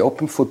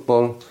open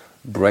football,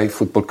 brave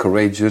football,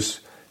 courageous.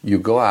 You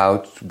go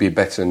out to be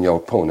better than your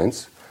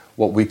opponents.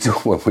 What we do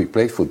when we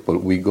play football,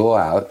 we go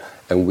out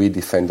and we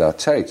defend our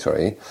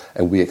territory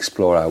and we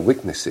explore our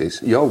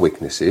weaknesses, your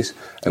weaknesses,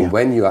 and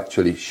when you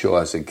actually show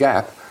us a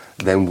gap,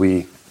 then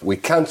we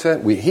counter,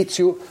 we hit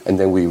you, and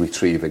then we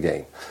retrieve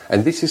again.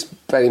 And this is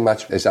very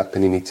much as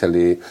happened in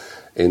Italy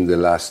in the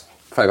last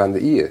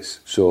 500 years.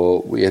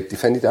 So we have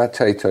defended our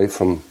territory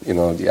from,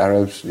 the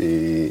Arabs,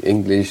 the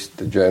English,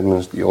 the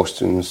Germans, the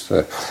Austrians,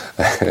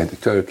 the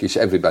Turkish,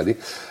 everybody.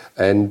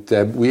 And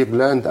we have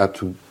learned how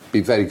to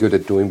be very good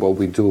at doing what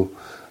we do,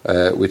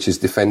 which is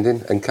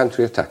defending and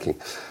counter-attacking.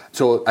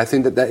 So I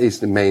think that is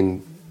the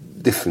main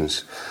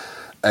difference.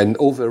 And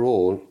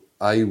overall,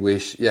 I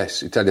wish,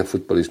 yes, Italian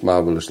football is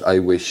marvellous. I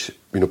wish,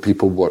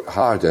 people work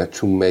harder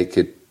to make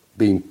it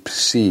being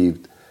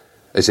perceived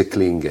as a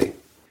clean game.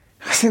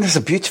 I think that's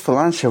a beautiful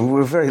answer.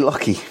 We're very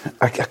lucky.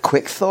 A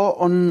quick thought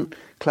on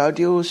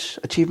Claudio's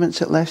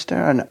achievements at Leicester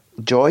and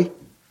joy?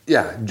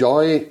 Yeah,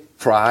 joy,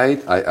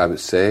 pride, I would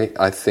say.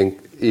 I think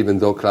even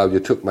though Claudio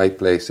took my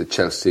place at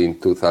Chelsea in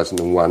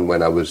 2001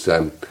 when I was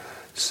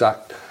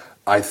sacked,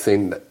 I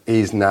think that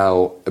he's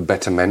now a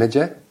better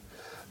manager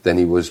than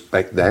he was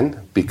back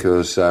then,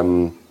 because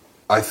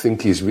I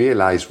think he's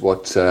realised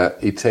what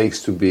it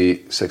takes to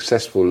be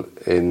successful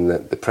in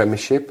the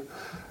Premiership.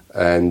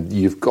 And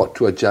you've got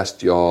to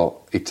adjust your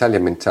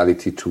Italian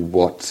mentality to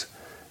what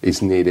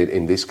is needed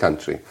in this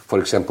country. For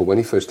example, when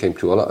he first came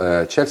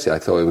to Chelsea, I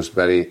thought it was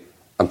very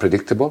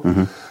unpredictable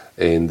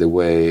in the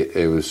way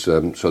it was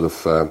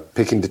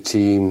picking the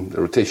team,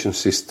 the rotation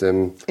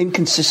system.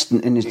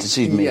 Inconsistent in his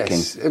decision-making.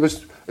 Yes,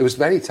 it was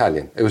very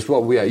Italian. It was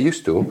what we are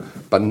used to,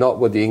 but not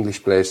what the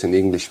English players and the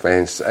English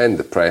fans and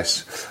the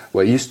press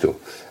were used to.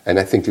 And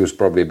I think it was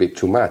probably a bit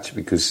too much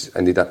because it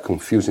ended up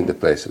confusing the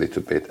players a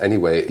little bit.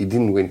 Anyway, he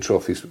didn't win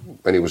trophies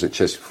when he was at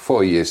Chelsea for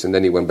 4 years, and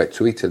then he went back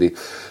to Italy.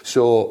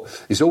 So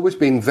he's always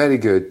been very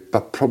good,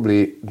 but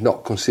probably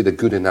not considered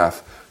good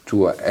enough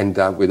to end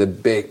up with a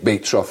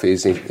big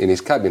trophies in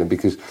his cabinet,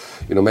 because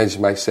managers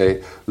might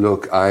say,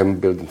 look, I'm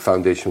building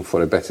foundation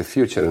for a better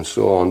future and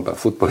so on, but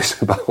football is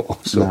about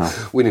also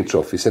winning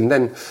trophies. And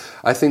then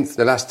I think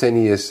the last 10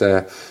 years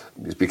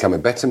he's become a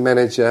better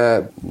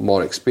manager,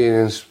 more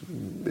experienced,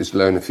 he's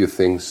learned a few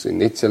things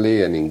in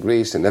Italy and in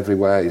Greece and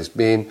everywhere he's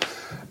been,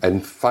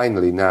 and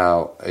finally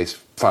now he's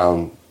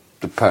found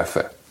the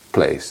perfect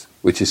place,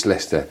 which is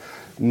Leicester.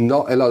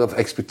 Not a lot of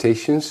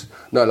expectations,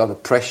 not a lot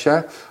of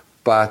pressure,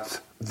 but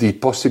the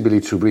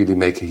possibility to really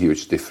make a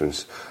huge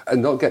difference.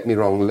 And don't get me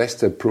wrong,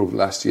 Leicester proved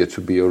last year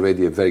to be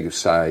already a very good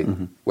side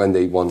when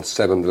they won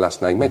 7 of the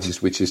last 9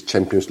 matches, which is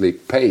Champions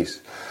League pace,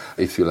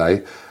 if you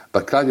like.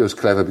 But Claudio was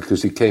clever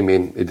because he came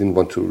in, he didn't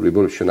want to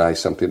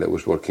revolutionise something that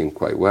was working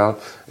quite well.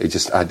 He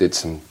just added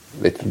some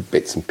little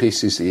bits and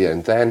pieces here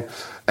and then,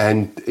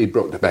 and he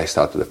brought the best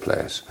out of the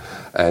players.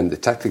 And the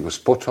tactic was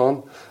spot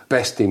on.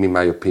 Best team, in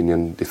my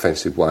opinion,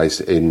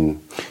 defensive-wise,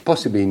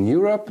 possibly in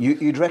Europe.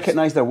 You'd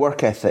recognise their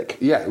work ethic.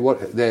 Yeah,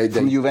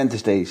 from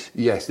Juventus days.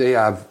 Yes, they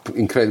have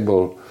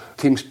incredible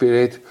team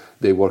spirit.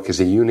 They work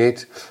as a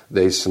unit.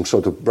 There's some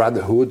sort of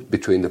brotherhood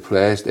between the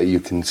players that you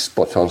can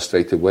spot on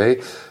straight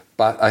away.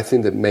 But I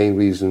think the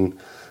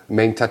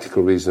main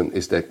tactical reason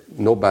is that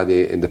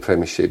nobody in the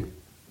Premiership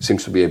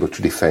seems to be able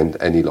to defend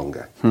any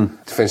longer.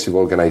 Defensive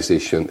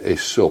organisation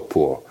is so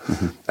poor.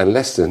 And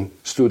Leicester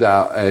stood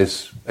out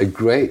as a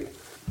great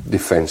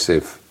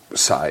defensive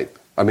side.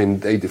 I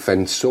mean, they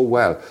defend so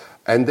well.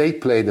 And they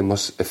play the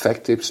most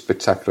effective,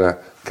 spectacular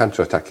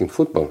counter-attacking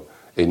football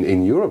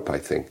in Europe, I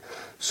think.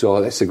 So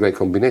that's a great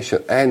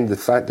combination. And the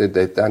fact that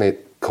they've done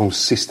it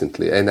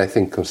consistently. And I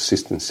think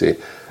consistency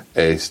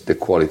is the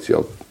quality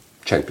of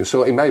champions.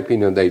 So in my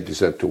opinion, they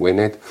deserve to win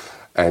it.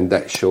 And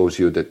that shows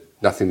you that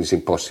nothing is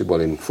impossible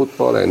in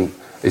football. And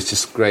it's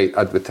just great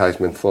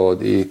advertisement for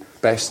the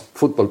best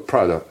football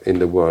product in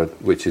the world,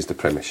 which is the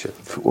Premiership.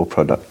 Football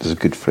product is a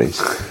good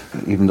phrase.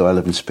 Even though I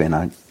live in Spain,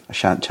 I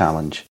shan't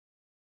challenge.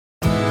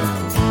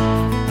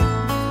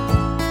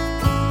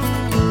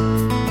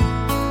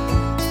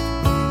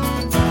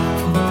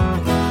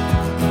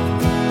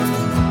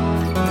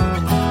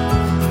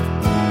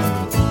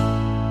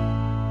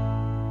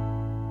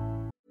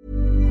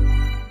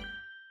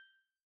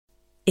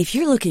 If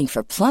you're looking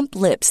for plump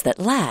lips that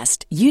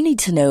last, you need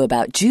to know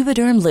about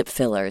Juvederm lip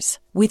fillers.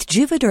 With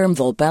Juvederm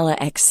Volbella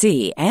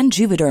XC and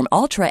Juvederm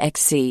Ultra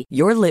XC,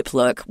 your lip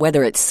look,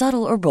 whether it's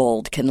subtle or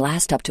bold, can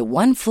last up to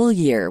 1 full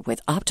year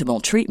with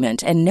optimal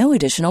treatment and no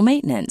additional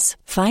maintenance.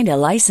 Find a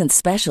licensed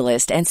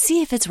specialist and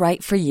see if it's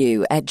right for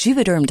you at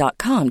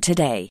Juvederm.com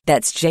today.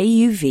 That's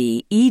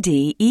JUVEDERM.com.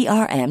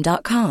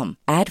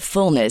 Add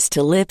fullness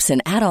to lips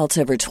in adults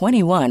over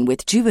 21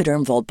 with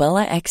Juvederm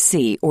Volbella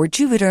XC or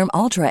Juvederm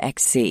Ultra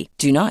XC.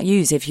 Do not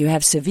use if you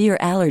have severe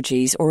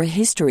allergies or a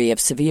history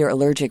of severe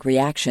allergic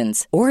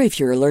reactions, or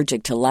if you're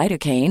allergic to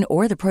lidocaine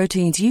or the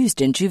proteins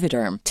used in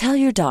Juvederm. Tell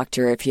your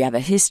doctor if you have a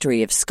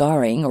history of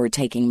scarring or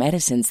taking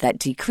medicines that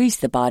decrease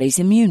the body's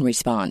immune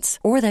response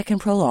or that can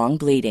prolong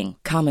bleeding.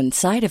 Common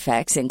side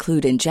effects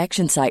include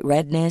injection site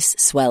redness,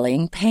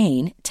 swelling,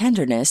 pain,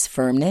 tenderness,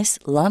 firmness,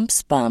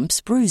 lumps, bumps,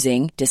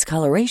 bruising,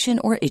 discoloration,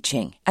 or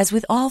itching. As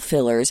with all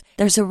fillers,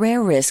 there's a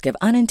rare risk of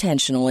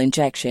unintentional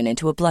injection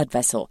into a blood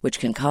vessel, which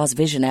can cause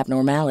vision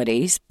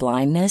abnormalities,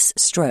 blindness,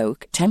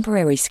 stroke,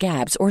 temporary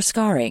scabs, or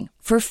scarring.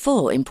 For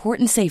full,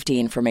 important safety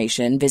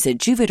information, visit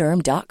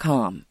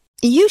Juvederm.com.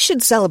 You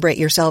should celebrate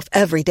yourself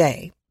every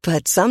day,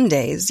 but some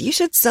days you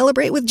should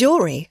celebrate with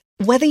jewelry.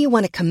 Whether you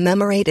want to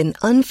commemorate an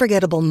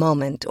unforgettable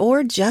moment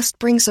or just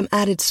bring some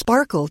added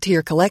sparkle to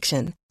your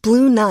collection,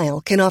 Blue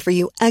Nile can offer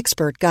you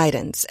expert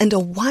guidance and a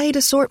wide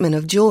assortment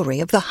of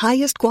jewelry of the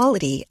highest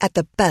quality at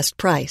the best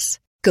price.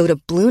 Go to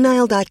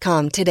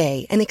BlueNile.com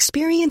today and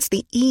experience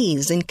the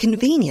ease and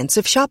convenience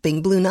of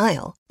shopping Blue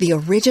Nile, the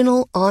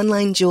original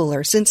online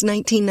jeweler since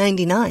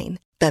 1999.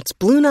 That's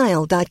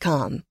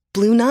BlueNile.com.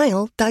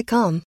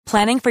 BlueNile.com.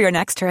 Planning for your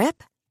next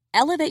trip?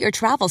 Elevate your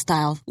travel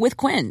style with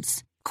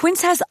Quince.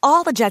 Quince has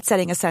all the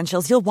jet-setting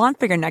essentials you'll want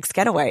for your next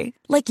getaway,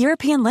 like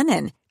European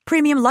linen,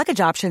 premium luggage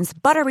options,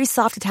 buttery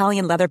soft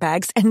Italian leather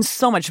bags, and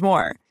so much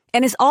more.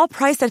 And is all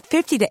priced at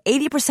 50 to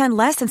 80%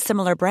 less than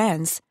similar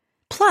brands.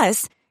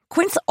 Plus,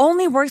 Quince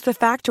only works with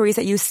factories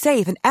that use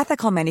safe and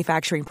ethical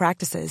manufacturing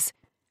practices.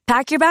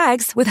 Pack your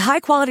bags with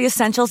high-quality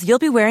essentials you'll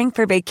be wearing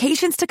for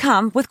vacations to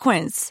come with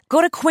Quince.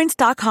 Go to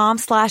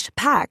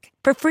quince.com/pack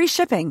for free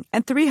shipping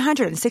and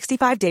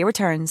 365-day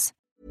returns.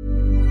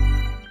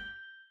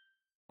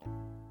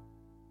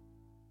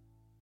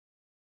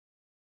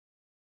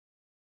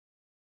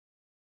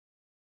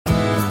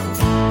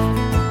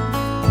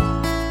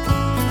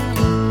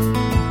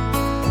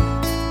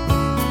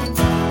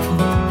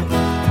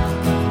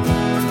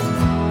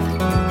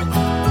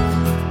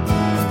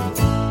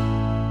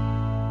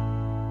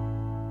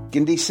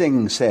 Gindi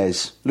Singh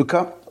says,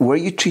 Luca, were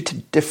you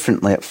treated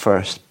differently at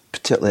first,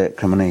 particularly at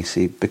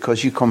Cremonese,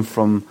 because you come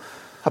from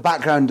a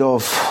background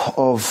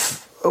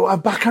a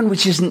background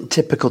which isn't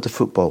typical to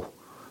football?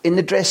 In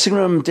the dressing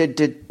room,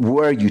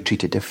 were you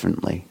treated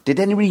differently? Did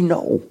anybody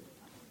know?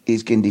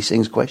 Is Gindi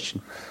Singh's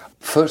question.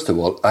 First of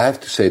all, I have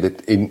to say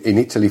that in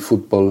Italy,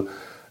 football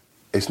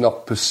is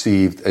not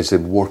perceived as a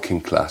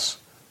working class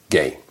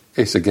game.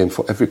 It's a game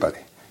for everybody.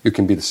 You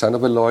can be the son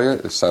of a lawyer,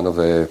 the son of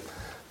a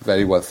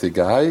very wealthy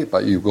guy,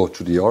 but you go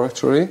to the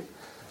oratory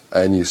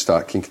and you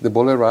start kicking the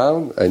ball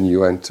around and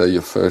you enter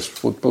your first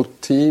football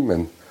team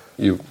and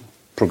you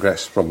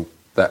progress from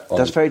that on.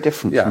 That's very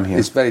different from here.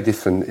 It's very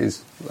different.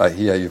 It's like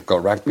here you've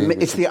got rugby.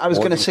 I was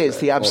going to say it's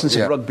the absence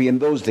of rugby in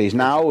those days.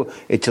 Now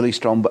Italy's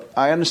strong, but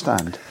I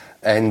understand.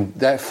 And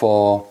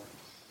therefore,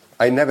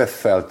 I never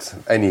felt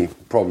any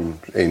problem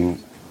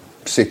in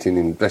sitting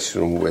in the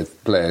dressing room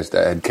with players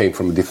that came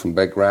from a different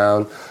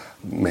background,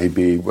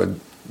 maybe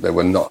they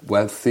were not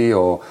wealthy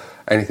or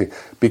anything,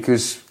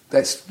 because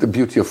that's the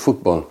beauty of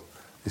football.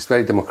 It's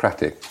very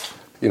democratic.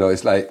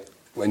 It's like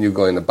when you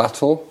go in a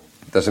battle,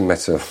 it doesn't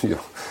matter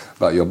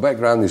about your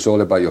background, it's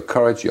all about your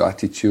courage, your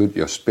attitude,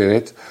 your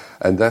spirit.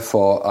 And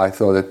therefore, I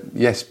thought that,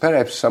 yes,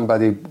 perhaps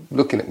somebody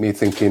looking at me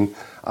thinking,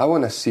 I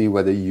want to see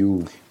whether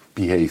you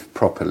behave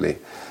properly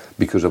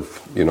because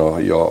of,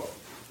 your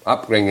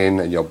upbringing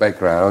and your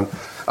background.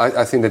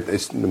 I think that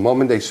the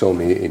moment they saw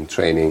me in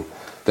training,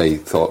 they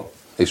thought,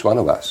 it's one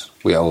of us.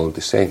 We are all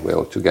the same. We're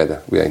all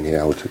together. We are in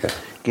here all together.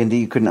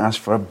 Gindi, you couldn't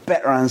ask for a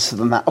better answer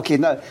than that. Okay,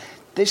 now,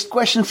 this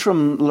question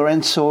from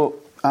Lorenzo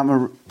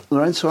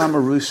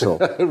Amoruso.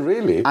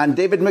 Really? And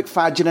David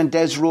McFadgen and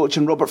Des Roach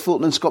and Robert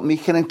Fulton and Scott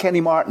Meekin and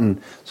Kenny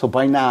Martin. So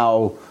by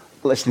now,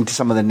 listening to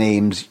some of the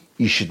names,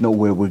 you should know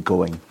where we're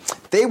going.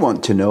 They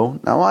want to know,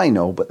 now I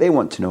know, but they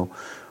want to know,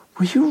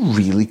 were you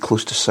really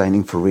close to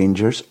signing for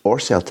Rangers or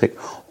Celtic,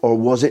 or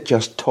was it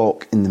just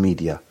talk in the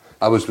media?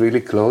 I was really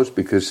close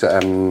because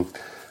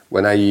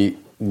when I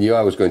knew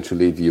I was going to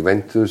leave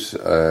Juventus,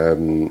 I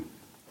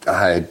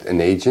had an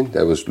agent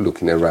that was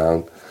looking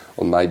around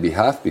on my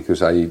behalf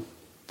because I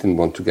didn't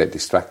want to get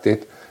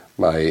distracted.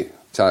 My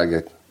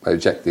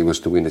objective was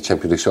to win the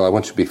Champions League, so I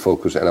wanted to be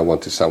focused and I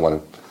wanted someone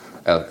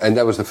else. And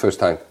that was the first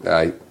time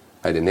I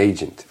had an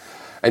agent.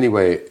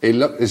 Anyway, it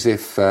looked as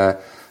if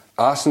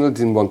Arsenal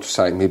didn't want to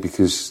sign me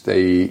because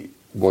they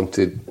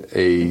wanted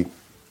a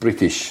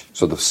British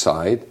sort of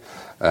side.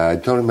 I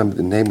don't remember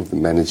the name of the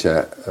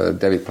manager.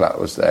 David Platt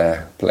was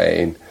there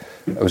playing.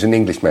 It was an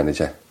English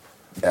manager,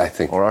 I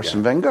think. Or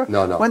Arsene Wenger?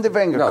 No. When did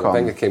Wenger come? No,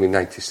 Wenger came in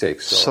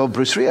 96. So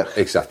Bruce Rioch.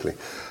 Exactly.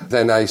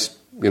 Then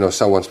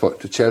someone spoke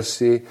to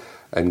Chelsea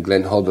and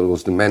Glenn Hoddle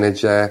was the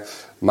manager.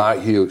 Mark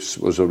Hughes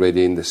was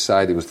already in the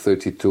side. He was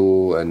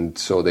 32 and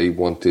so they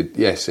wanted,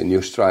 yes, a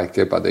new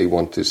striker, but they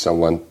wanted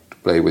someone to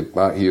play with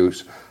Mark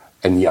Hughes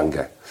and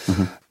younger.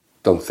 Mm-hmm.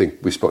 Don't think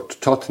we spoke to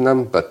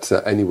Tottenham, but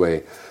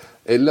anyway,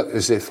 it looked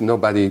as if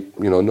nobody,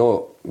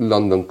 no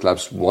London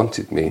clubs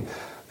wanted me.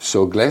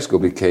 So Glasgow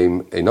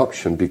became an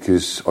option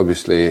because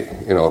obviously,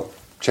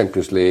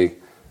 Champions League,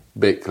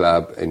 big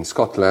club in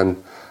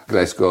Scotland,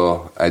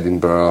 Glasgow,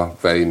 Edinburgh,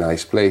 very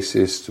nice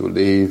places to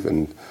live.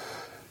 And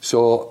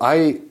so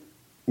I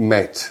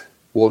met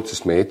Walter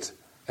Smith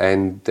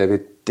and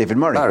David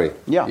Murray,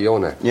 the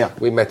owner. Yeah.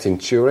 We met in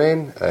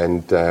Turin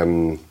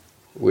and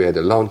we had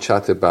a long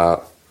chat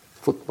about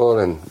football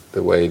and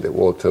the way that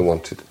Walter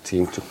wanted the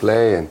team to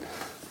play and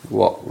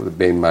what would have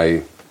been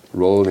my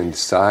role in the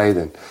side.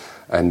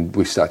 And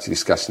we started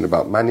discussing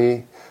about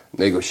money,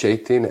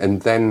 negotiating.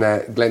 And then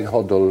Glenn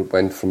Hoddle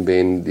went from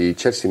being the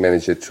Chelsea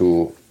manager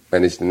to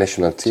manage the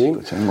national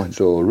team. So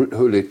Ruud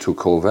Gullit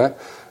took over.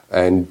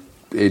 And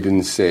he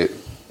didn't say it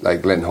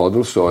like Glenn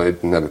Hoddle, so I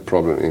didn't have a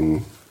problem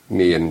in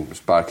me and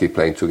Sparky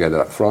playing together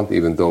up front,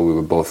 even though we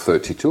were both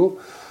 32.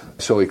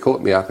 So he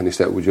called me up and he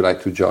said, would you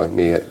like to join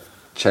me at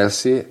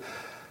Chelsea?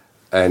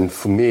 And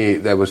for me,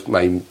 that was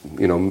my,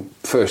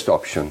 first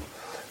option.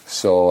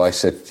 So I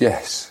said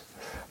yes.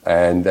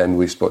 And then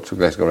we spoke to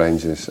Glasgow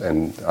Rangers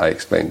and I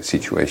explained the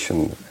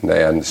situation and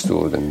they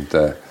understood.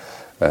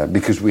 And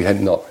because we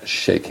had not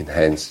shaken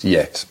hands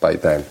yet by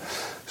then.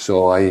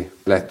 So I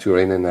left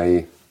Turin and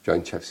I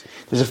joined Chelsea.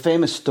 There's a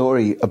famous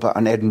story about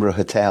an Edinburgh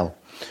hotel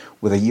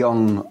with a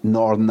young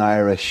Northern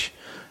Irish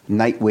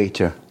night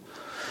waiter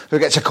who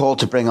gets a call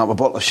to bring up a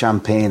bottle of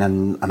champagne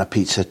and a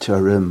pizza to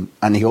a room.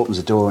 And he opens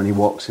the door and he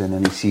walks in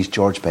and he sees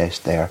George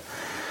Best there.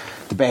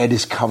 The bed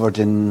is covered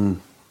in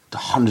the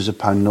hundreds of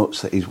pound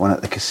notes that he's won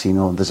at the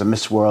casino. There's a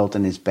Miss World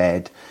in his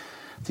bed.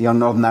 The young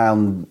Northern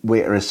Ireland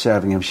waiter is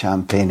serving him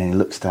champagne and he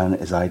looks down at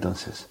his idol and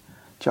says,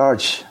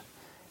 George,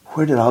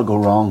 where did all go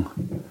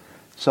wrong?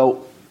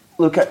 So,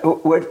 look at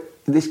where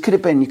this could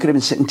have been. You could have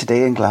been sitting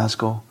today in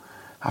Glasgow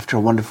after a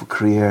wonderful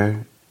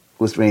career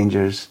with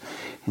Rangers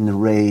in the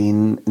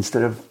rain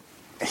instead of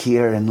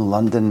here in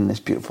London in this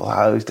beautiful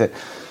house. That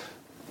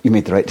you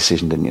made the right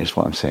decision, didn't you? Is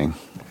what I'm saying.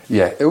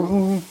 Yeah,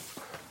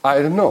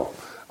 I don't know.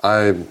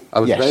 I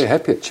was very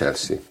happy at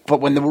Chelsea.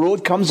 But when the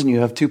road comes and you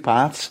have two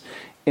paths,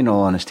 in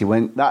all honesty,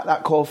 when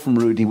that call from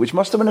Rudy, which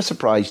must have been a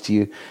surprise to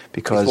you,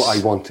 because... It's what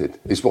I wanted.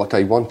 It's what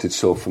I wanted.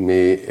 So for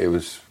me, it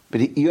was...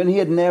 But you and he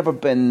had never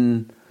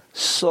been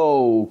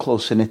so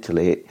close in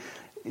Italy.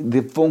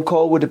 The phone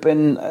call would have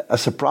been a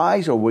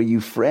surprise, or were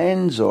you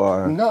friends,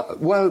 or...? No,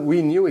 well,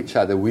 we knew each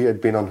other. We had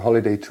been on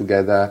holiday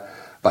together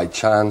by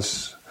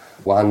chance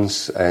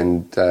once,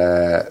 and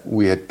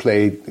we had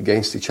played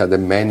against each other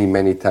many,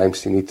 many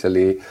times in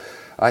Italy.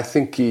 I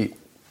think he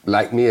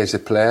liked me as a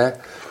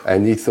player,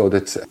 and he thought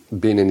that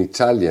being an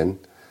Italian,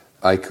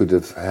 I could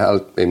have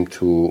helped him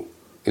to,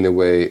 in a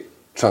way,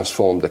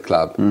 transform the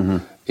club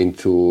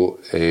into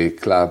a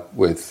club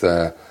with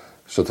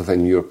sort of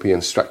an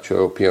European structure,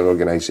 European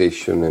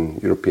organisation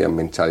and European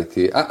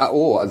mentality,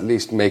 or at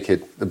least make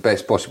it the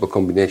best possible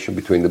combination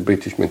between the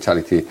British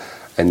mentality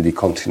and the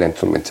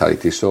continental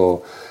mentality.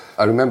 So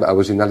I remember I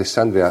was in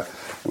Alessandria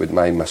with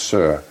my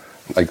masseur.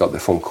 I got the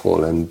phone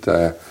call, and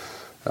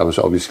I was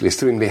obviously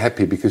extremely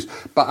happy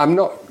but I'm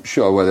not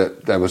sure whether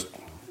that was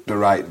the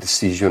right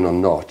decision or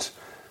not.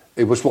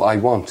 It was what I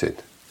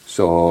wanted,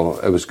 so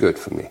it was good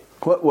for me.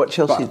 What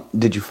Chelsea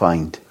did you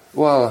find?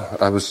 Well,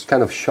 I was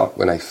kind of shocked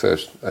when I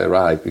first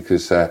arrived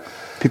because...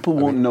 people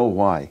won't know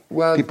why.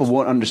 Well, people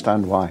won't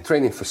understand why.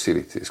 Training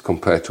facilities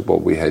compared to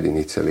what we had in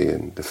Italy,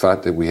 and the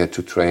fact that we had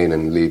to train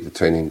and leave the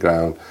training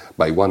ground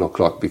by 1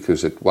 o'clock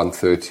because at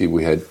 1:30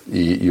 we had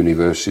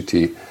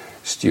university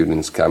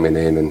students coming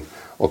in and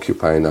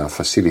occupying our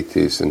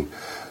facilities, and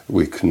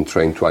we couldn't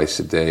train twice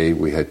a day.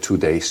 We had 2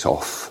 days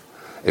off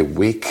a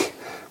week,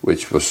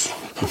 which was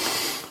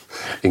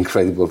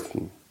incredible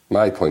from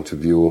my point of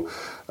view.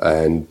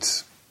 And,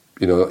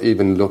 you know,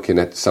 even looking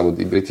at some of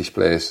the British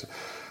players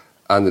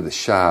under the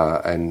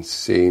shower and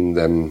seeing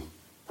them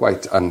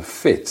quite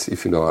unfit,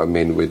 if you know what I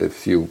mean, with a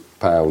few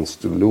pounds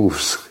to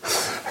lose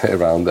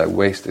around their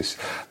waists.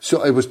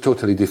 So it was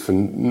totally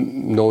different.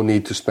 No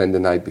need to spend the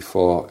night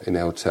before in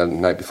a hotel, the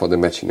night before the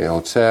match in a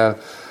hotel.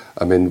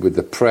 I mean, with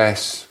the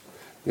press,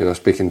 you know,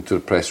 speaking to the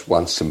press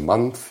once a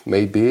month,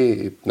 maybe,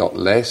 if not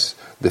less.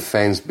 The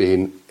fans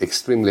being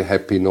extremely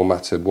happy no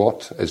matter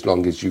what, as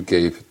long as you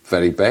gave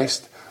very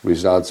best.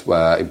 Results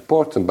were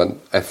important, but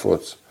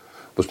efforts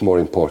was more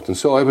important.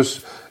 So it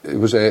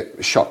was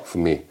a shock for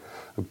me.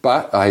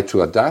 But I had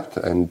to adapt,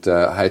 and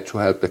I had to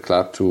help the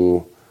club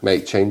to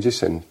make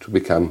changes and to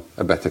become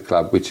a better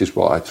club, which is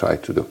what I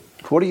tried to do.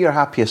 What are your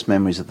happiest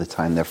memories of the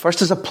time there?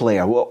 First as a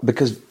player,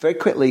 because very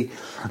quickly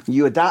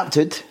you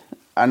adapted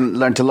and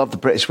learned to love the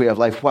British way of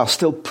life while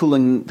still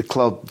pulling the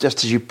club,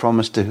 just as you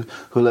promised to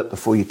Hulip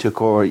before you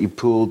took over. You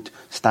pulled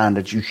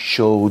standards, you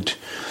showed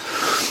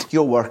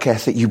your work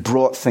ethic, you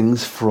brought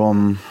things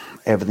from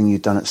everything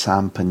you'd done at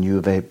Samp and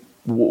Juve.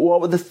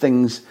 What were the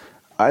things,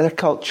 either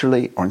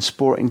culturally or in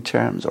sporting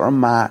terms or a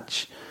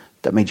match,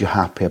 that made you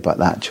happy about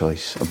that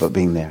choice, about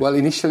being there? Well,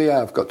 initially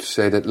I've got to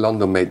say that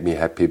London made me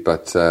happy,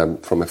 but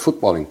from a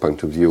footballing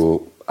point of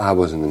view, I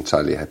wasn't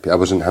entirely happy. I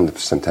wasn't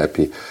 100%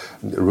 happy.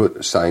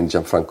 Ruud signed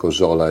Gianfranco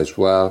Zola as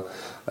well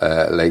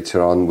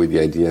later on, with the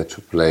idea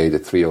to play the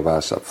three of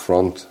us up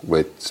front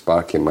with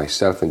Sparky and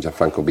myself and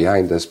Gianfranco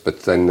behind us.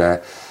 But then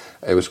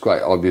it was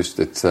quite obvious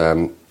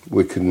that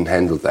we couldn't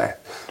handle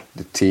that.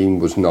 The team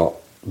was not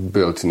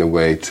built in a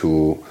way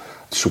to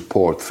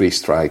support three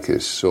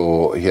strikers,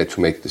 so he had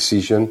to make a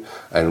decision,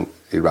 and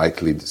he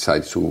rightly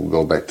decided to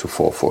go back to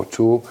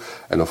 4-4-2.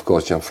 And of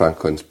course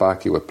Gianfranco and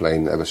Sparky were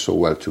playing ever so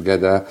well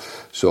together,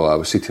 so I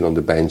was sitting on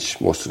the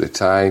bench most of the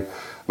time.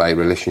 My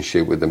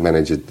relationship with the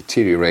manager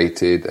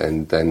deteriorated,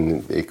 and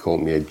then he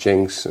called me a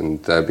jinx,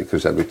 and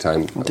because every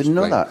time I didn't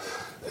know that.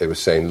 He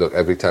was saying, look,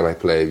 every time I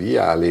play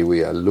Vialli,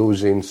 we are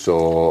losing,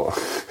 so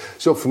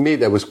for me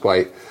that was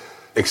quite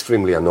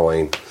extremely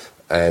annoying,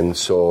 and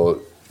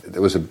so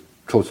there was a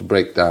total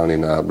breakdown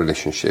in our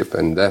relationship,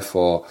 and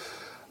therefore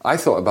I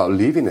thought about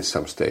leaving at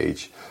some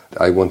stage.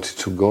 I wanted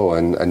to go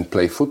and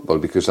play football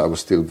because I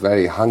was still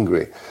very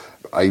hungry.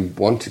 I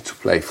wanted to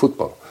play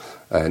football,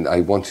 and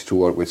I wanted to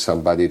work with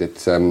somebody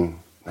that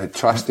had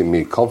trust in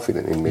me,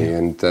 confident in me,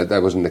 and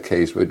that wasn't the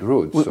case with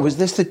Ruud. So. Was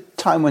this the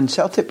time when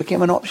Celtic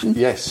became an option?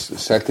 Yes,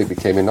 Celtic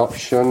became an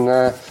option,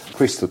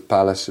 Crystal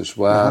Palace as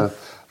well.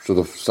 Sort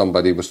of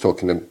somebody was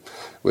talking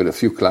with a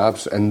few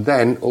clubs, and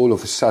then all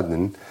of a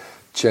sudden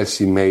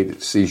Chelsea made a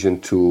decision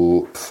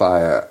to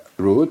fire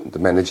Ruud, the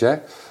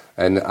manager,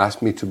 and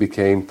asked me to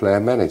become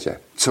player manager.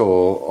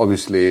 So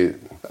obviously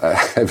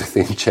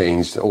everything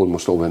changed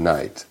almost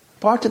overnight.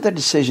 Part of their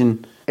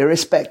decision,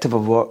 irrespective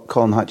of what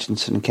Colin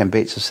Hutchinson and Ken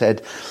Bates have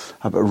said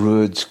about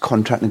Ruud's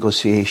contract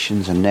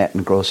negotiations and net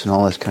and gross and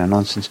all this kind of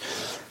nonsense,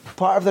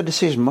 part of their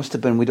decision must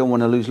have been, we don't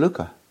want to lose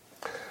Luca.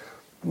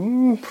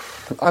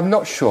 I'm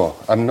not sure,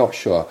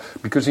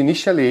 because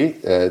initially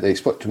they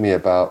spoke to me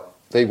about,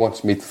 they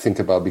wanted me to think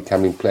about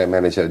becoming player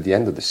manager at the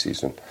end of the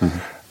season.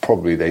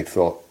 Probably they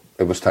thought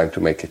it was time to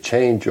make a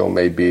change, or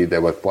maybe they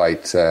were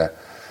quite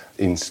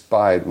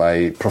inspired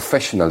by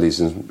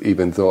professionalism,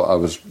 even though I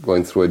was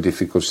going through a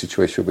difficult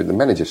situation with the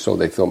manager. So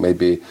they thought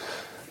maybe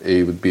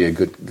he would be a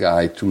good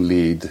guy to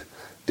lead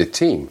the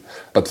team.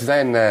 But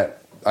then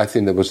I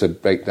think there was a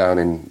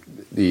breakdown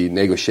the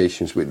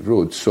negotiations with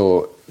Ruud,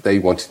 so they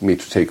wanted me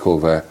to take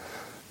over,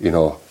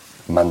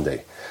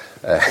 Monday.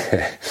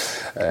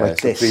 Like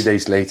so 3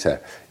 days later,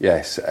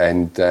 yes.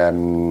 And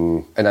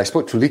I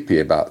spoke to Lippi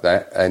about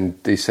that, and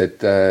they said,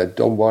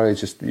 don't worry,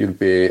 you'll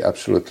be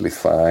absolutely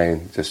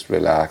fine, just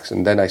relax.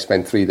 And then I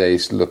spent 3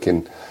 days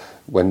looking.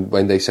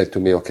 When they said to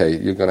me, okay,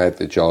 you're going to have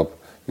the job,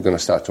 you're going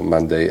to start on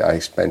Monday, I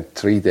spent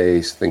 3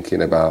 days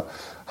thinking about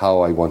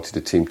how I wanted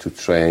the team to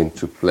train,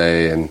 to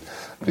play, and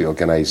the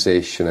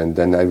organisation. And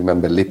then I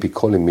remember Lippi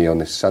calling me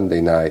on a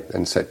Sunday night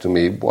and said to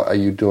me, what are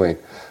you doing?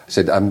 I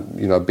said,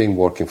 I've been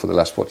working for the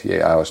last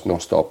 48 hours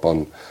non-stop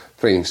on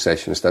training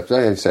sessions.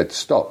 I said,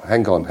 stop,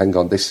 hang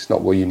on, this is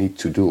not what you need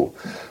to do.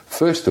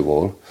 First of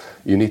all,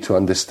 you need to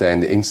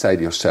understand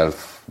inside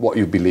yourself what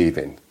you believe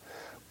in.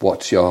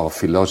 What's your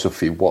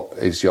philosophy? What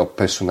is your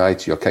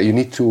personality? Okay, you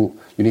need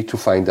to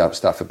find out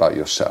stuff about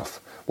yourself.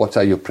 What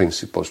are your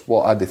principles?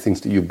 What are the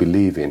things that you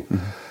believe in?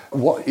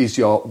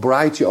 Mm-hmm.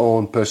 Write your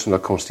own personal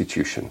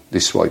constitution.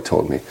 This is what he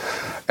told me.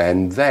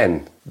 And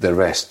then the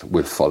rest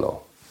will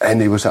follow. And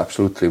he was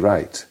absolutely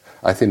right.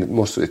 I think that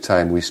most of the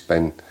time we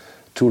spend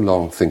too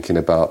long thinking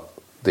about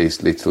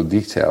these little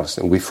details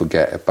and we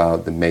forget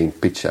about the main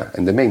picture.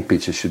 And the main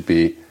picture should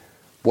be,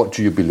 what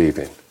do you believe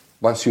in?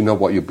 Once you know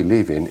what you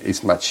believe in,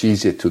 it's much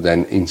easier to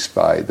then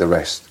inspire the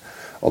rest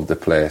of the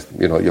players,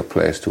 your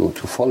players to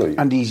follow you.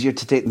 And easier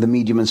to take the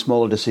medium and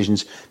smaller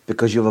decisions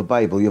because you have a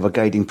Bible, you have a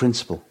guiding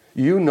principle.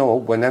 You know,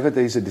 whenever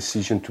there is a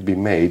decision to be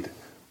made,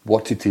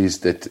 what it is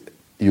that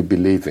you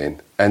believe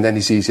in, and then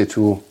it's easier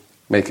to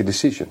make a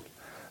decision.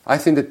 I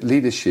think that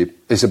leadership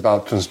is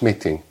about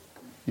transmitting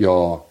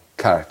your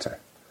character.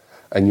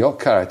 And your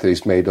character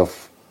is made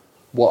of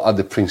what are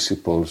the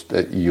principles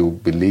that you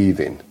believe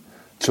in.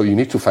 So you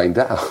need to find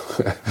out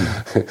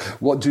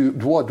what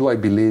do I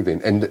believe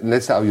in, and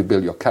that's how you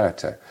build your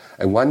character.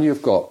 And when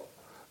you've got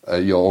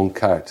your own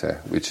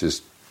character, which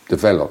is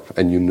developed,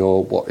 and you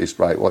know what is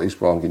right, what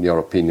is wrong in your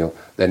opinion,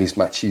 then it's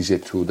much easier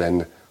to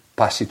then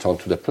pass it on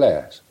to the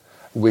players,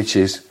 which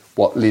is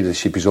what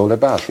leadership is all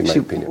about, in my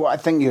opinion. What I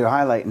think you're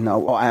highlighting now,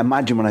 what I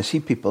imagine when I see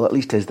people, at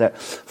least, is that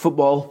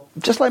football,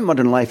 just like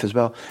modern life as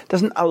well,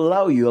 doesn't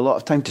allow you a lot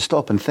of time to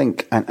stop and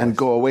think and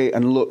go away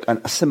and look and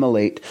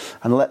assimilate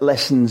and let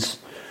lessons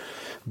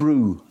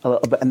brew a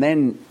little bit and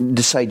then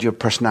decide your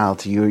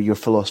personality, your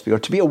philosophy, or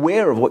to be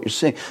aware of what you're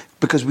saying,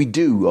 because we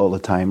do all the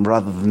time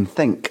rather than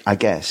think, I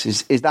guess.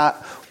 Is that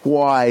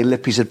why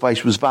Lippi's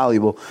advice was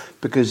valuable?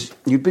 Because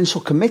you've been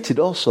so committed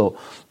also.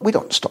 We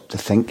don't stop to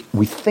think.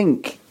 We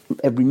think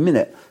every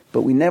minute,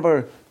 but we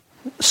never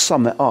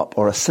sum it up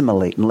or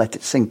assimilate and let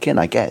it sink in,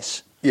 I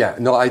guess. Yeah,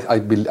 no,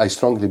 I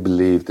strongly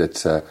believe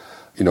that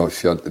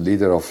if you're the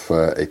leader of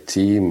a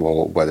team,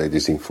 or whether it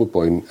is in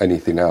football, in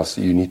anything else,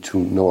 you need to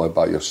know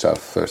about yourself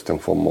first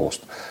and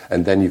foremost.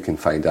 And then you can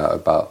find out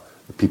about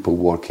the people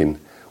working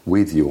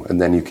with you,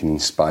 and then you can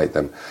inspire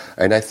them.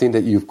 And I think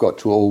that you've got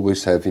to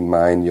always have in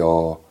mind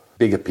your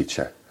bigger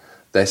picture.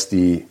 That's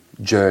the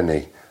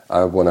journey.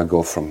 I want to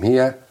go from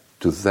here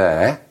to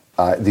there.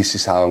 This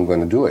is how I'm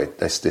going to do it.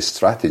 That's the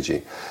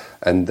strategy.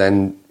 And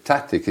then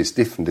tactic is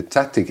different. The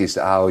tactic is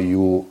how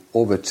you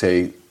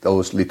overtake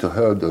those little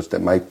hurdles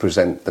that might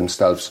present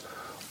themselves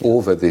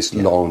over this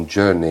long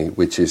journey,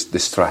 which is the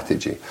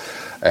strategy.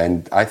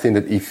 And I think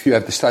that if you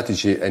have the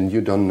strategy and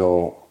you don't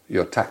know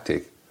your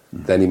tactic,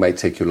 then it might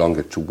take you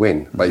longer to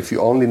win. But if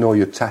you only know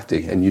your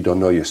tactic and you don't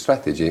know your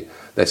strategy,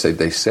 that's what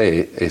they say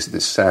is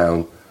the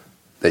sound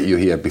that you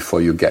hear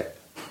before you get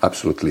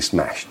absolutely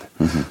smashed.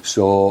 Mm-hmm.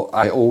 So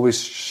I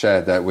always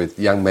share that with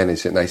young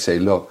managers, and I say,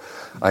 look,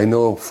 I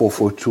know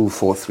 4-4-2,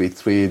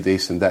 4-3-3,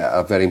 this and that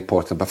are very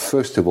important, but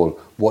first of all,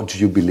 what do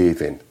you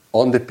believe in,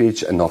 on the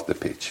pitch and off the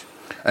pitch?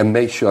 And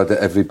make sure that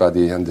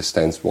everybody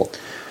understands what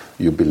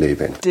you believe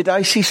in. Did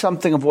I see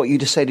something of what you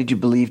decided you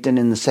believed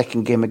in the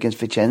second game against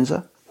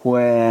Vicenza?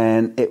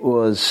 When it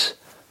was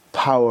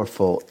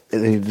powerful,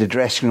 the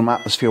dressing room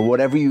atmosphere,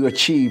 whatever you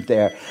achieved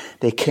there,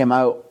 they came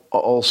out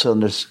all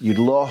cylinders. You'd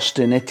lost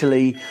in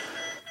Italy,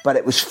 but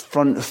it was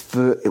front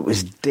foot, it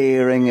was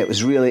daring, it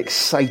was really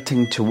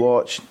exciting to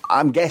watch.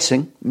 I'm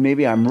guessing,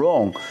 maybe I'm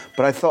wrong,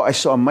 but I thought I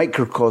saw a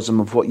microcosm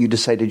of what you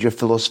decided your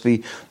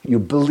philosophy, your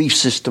belief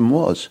system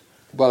was.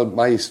 Well,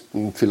 my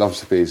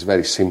philosophy is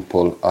very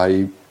simple.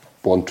 I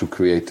want to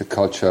create a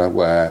culture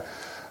where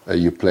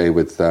you play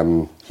with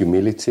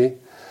humility,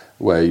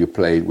 where you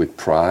play with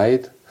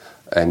pride,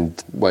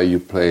 and where you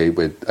play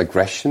with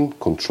aggression,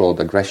 controlled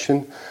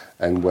aggression,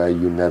 and where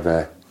you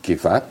never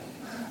give up,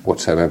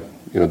 whatever.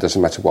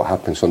 Doesn't matter what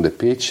happens on the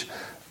pitch,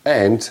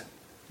 and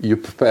you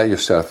prepare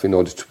yourself in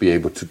order to be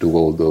able to do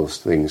all those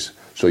things.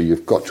 So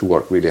you've got to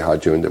work really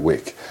hard during the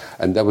week.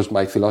 And that was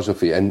my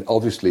philosophy. And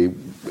obviously,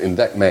 in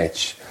that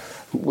match,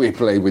 we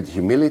played with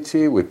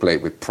humility, we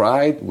played with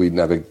pride, we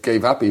never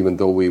gave up, even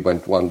though we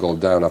went 1 goal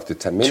down after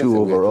 10 minutes. 2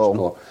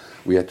 overall.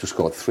 We had to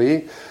score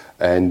 3,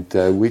 and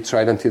we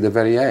tried until the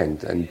very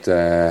end. And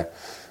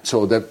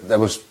so that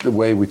was the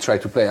way we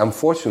tried to play.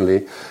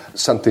 Unfortunately,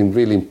 something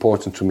really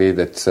important to me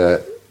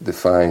that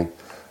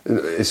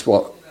is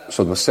what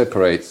sort of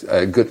separates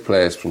good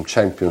players from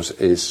champions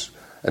is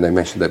and I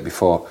mentioned that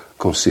before,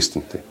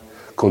 consistency,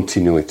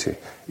 continuity.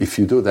 If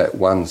you do that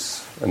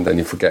once and then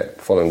you forget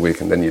the following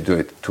week and then you do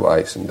it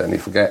twice and then you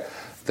forget,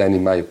 then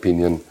in my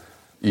opinion,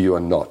 you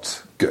are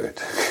not good.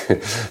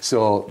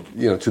 So,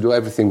 to do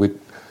everything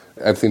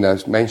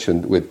I've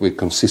mentioned with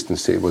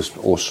consistency was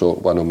also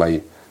one of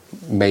my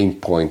main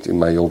point in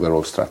my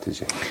overall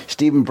strategy.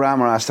 Stephen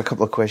Brammer asked a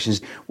couple of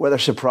questions. Were there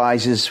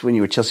surprises when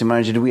you were Chelsea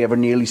manager? Did we ever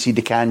nearly see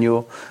Di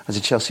Canio as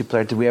a Chelsea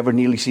player? Did we ever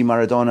nearly see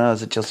Maradona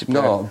as a Chelsea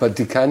player? No, but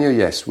Di Canio,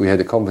 yes. We had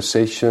a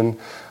conversation,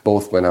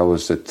 both when I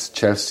was at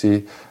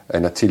Chelsea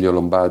and Attilio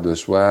Lombardo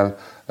as well.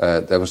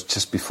 That was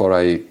just before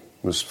I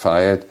was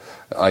fired.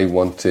 I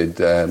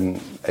wanted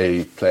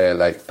a player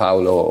like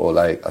Paolo or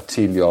like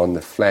Attilio on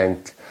the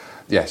flank.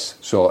 Yes.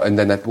 So, and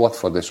then at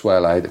Watford as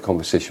well, I had a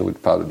conversation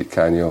with Paolo Di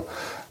Canio,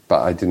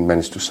 but I didn't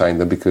manage to sign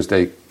them because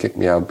they kicked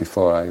me out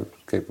before I was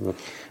capable.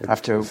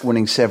 After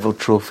winning several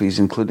trophies,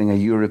 including a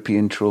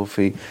European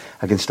trophy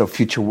against a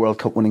future World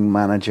Cup winning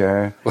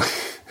manager.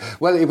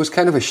 Well, it was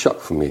kind of a shock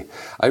for me.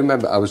 I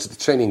remember I was at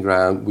the training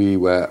ground. We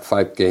were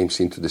 5 games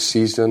into the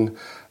season.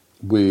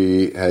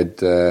 We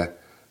had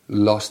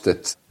lost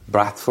at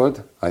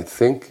Bradford, I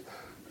think,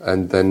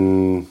 and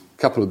then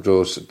a couple of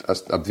draws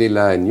at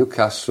Villa and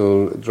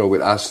Newcastle, draw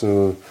with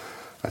Arsenal,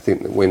 I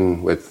think the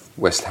win with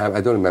West Ham,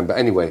 I don't remember.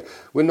 Anyway,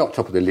 we're not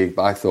top of the league,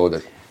 but I thought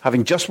that...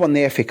 Having just won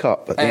the FA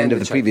Cup at the end of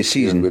the previous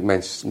season. With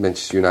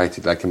Manchester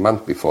United like a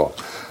month before.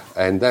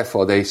 And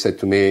therefore they said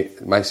to me,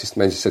 my assistant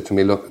manager said to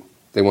me, look,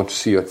 they want to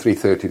see you at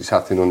 3:30 this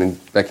afternoon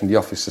back in the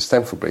office at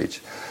Stamford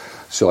Bridge.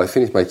 So I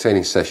finished my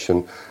training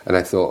session and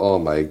I thought, oh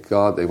my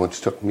God, they want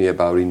to talk to me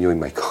about renewing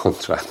my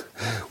contract,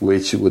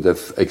 which would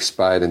have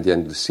expired at the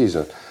end of the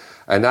season.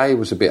 And I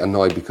was a bit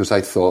annoyed because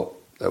I thought,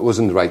 it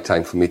wasn't the right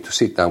time for me to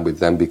sit down with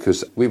them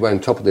because we weren't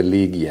on top of the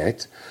league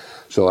yet.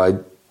 So I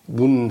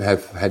wouldn't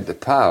have had the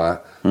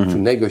power to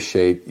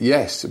negotiate,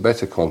 yes, a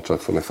better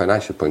contract from a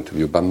financial point of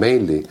view, but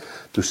mainly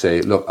to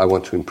say, look, I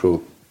want to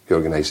improve the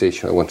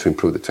organisation, I want to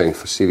improve the training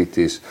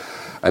facilities,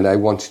 and I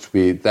wanted to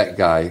be that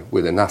guy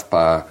with enough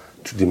power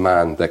to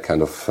demand that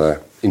kind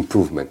of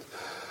improvement.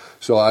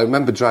 So I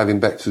remember driving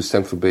back to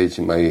Stamford Bridge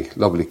in my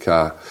lovely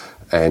car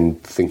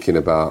and thinking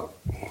about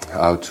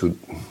how to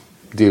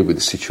deal with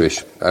the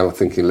situation. I was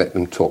thinking, let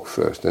them talk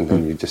first, and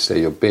then you just say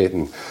your bit,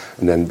 and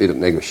then a bit of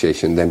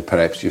negotiation, then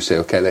perhaps you say,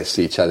 okay, let's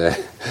see each other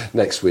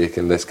next week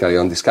and let's carry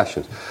on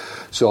discussions.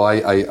 So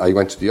I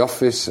went to the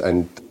office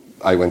and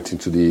I went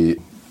into the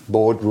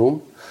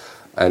boardroom,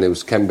 and it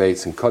was Ken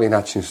Bates and Colin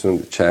Hutchinson,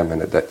 the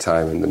chairman at that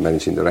time and the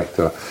managing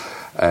director,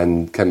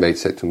 and Ken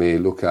Bates said to me,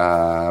 look,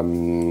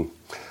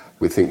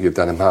 we think you've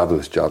done a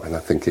marvellous job, and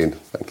I'm thinking,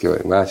 thank you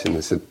very much, and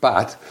they said,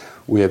 but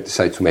we have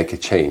decided to make a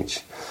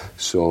change.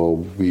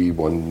 So we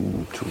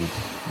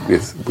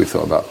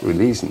thought about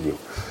releasing you.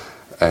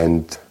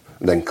 And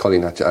then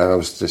Colin Hutchinson, I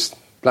was just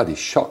bloody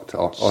shocked,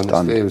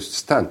 honestly, I was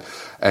stunned.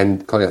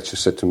 And Colin Hutchinson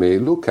said to me,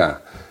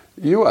 Luca,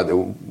 you are the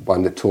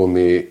one that told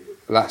me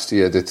last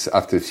year that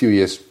after a few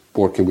years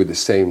working with the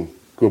same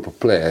group of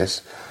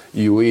players,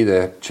 you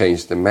either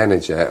change the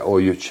manager or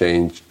you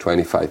change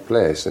 25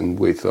 players. And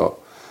we thought,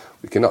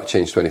 we cannot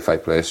change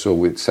 25 players, so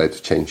we decided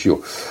to change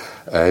you.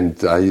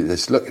 And I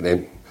just looked at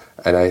him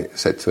and I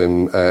said to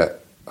him,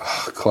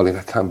 Colin,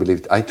 I can't believe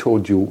it. I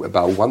told you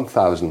about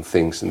 1,000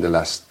 things in the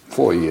last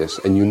 4 years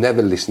and you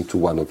never listened to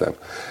one of them.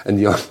 And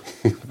the only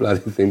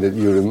bloody thing that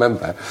you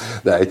remember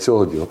that I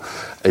told you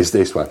is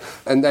this one.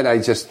 And then I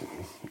just,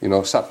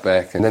 sat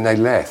back and then I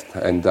left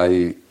and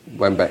I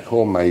went back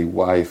home. My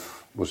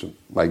wife was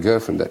my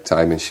girlfriend at that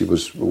time and she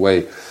was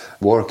away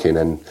working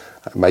and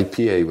my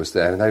PA was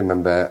there and I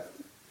remember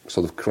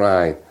sort of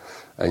crying.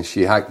 And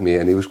she hugged me,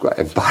 and it was quite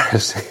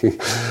embarrassing.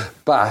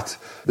 But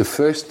the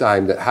first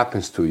time that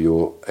happens to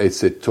you,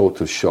 it's a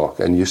total shock.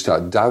 And you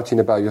start doubting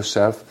about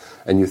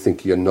yourself, and you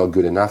think you're not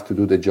good enough to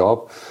do the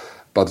job.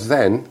 But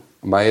then,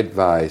 my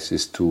advice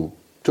is to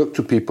talk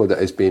to people that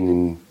has been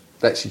in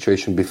that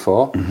situation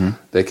before.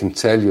 They can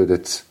tell you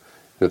that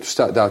to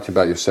start doubting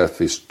about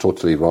yourself is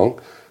totally wrong.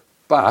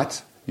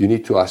 But you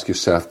need to ask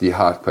yourself the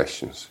hard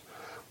questions.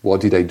 What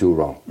did I do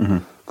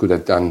wrong? Could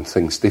have done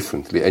things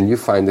differently, and you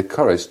find the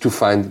courage to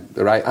find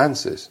the right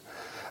answers.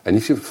 And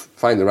if you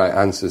find the right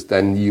answers,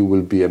 then you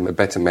will be a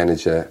better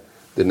manager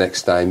the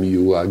next time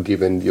you are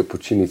given the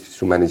opportunity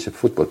to manage a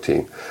football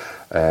team.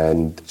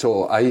 And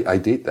so I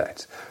did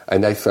that.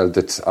 And I felt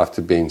that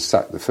after being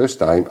sacked the first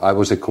time, I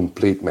was a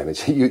complete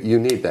manager. You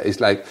need that. It's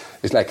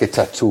like a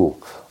tattoo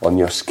on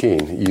your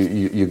skin.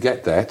 You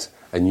get that,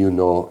 and you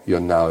know you're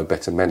now a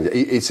better manager.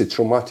 It's a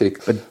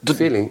traumatic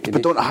feeling.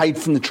 But don't hide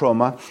from the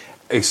trauma.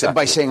 Exactly.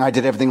 By saying I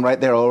did everything right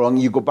there all wrong,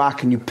 you go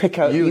back and you pick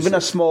out even a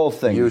small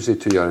thing. Use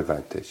it to your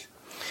advantage.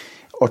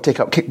 Or take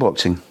up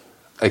kickboxing.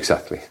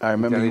 Exactly. I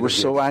remember you were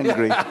so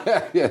angry.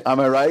 Yes. Am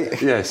I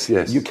right? Yes.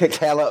 You kicked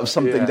hell out of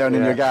something down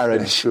in your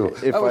garage. Yeah, sure.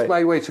 That was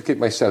my way to keep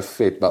myself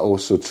fit, but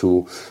also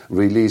to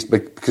release,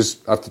 because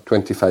after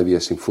 25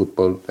 years in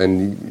football,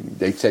 and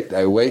they take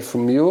that away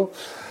from you,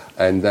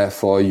 and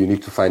therefore you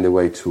need to find a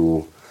way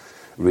to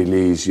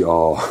release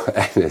your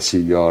energy,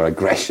 your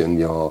aggression,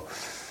 your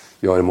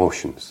your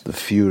emotions. The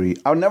fury.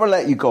 I'll never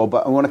let you go,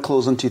 but I want to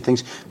close on two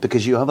things,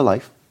 because you have a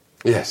life.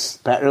 Yes.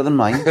 Better than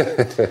mine.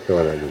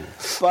 Well,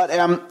 but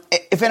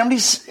if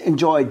anybody's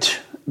enjoyed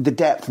the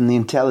depth and the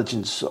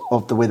intelligence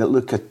of the way that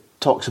Luca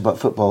talks about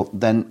football,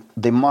 then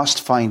they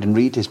must find and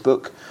read his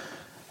book,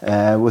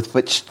 with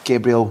which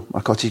Gabriel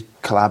Marcotti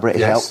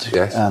collaborated, helped,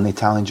 and the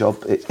Italian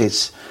Job.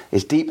 It's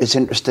deep, it's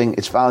interesting,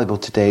 it's valuable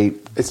today.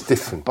 It's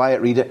different. Buy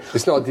it, read it.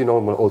 It's not the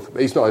normal.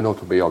 It's not an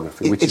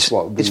autobiography, which is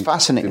what we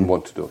didn't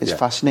want to do. It's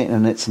fascinating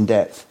and it's in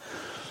depth,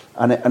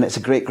 and it's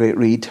a great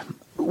read.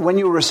 When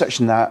you were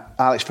researching that,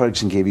 Alex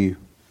Ferguson gave you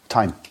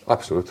time.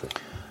 Absolutely.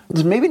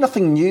 There's maybe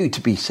nothing new to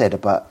be said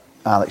about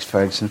Alex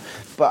Ferguson,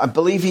 but I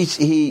believe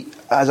he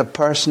as a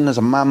person, as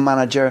a man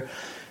manager,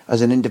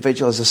 as an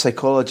individual, as a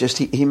psychologist,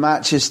 he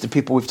matches the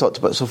people we've talked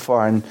about so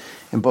far in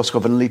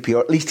Boskov and Lippi,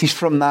 or at least he's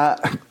from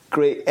that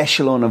great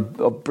echelon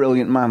of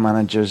brilliant man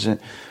managers.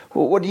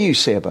 What do you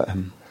say about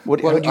him? How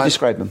do you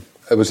describe him?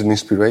 It was an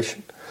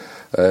inspiration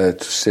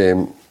to see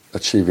him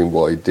achieving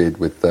what he did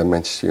with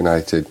Manchester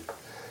United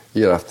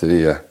year after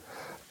year.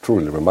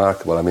 Truly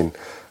remarkable. I mean,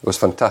 it was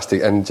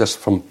fantastic. And just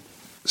from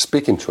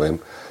speaking to him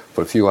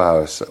for a few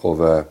hours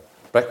over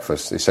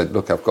breakfast, he said,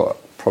 look, I've got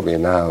probably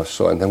an hour or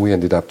so, and then we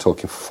ended up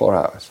talking for 4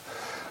 hours.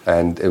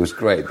 And it was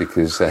great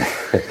because it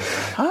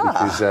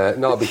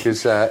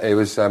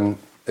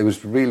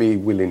was really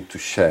willing to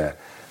share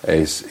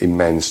his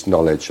immense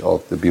knowledge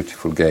of the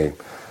beautiful game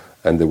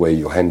and the way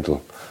you handle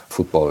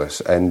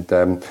footballers. And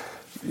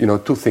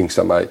two things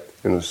that might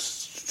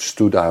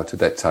stood out at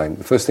that time.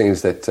 The first thing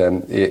is that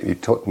he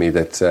taught me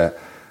that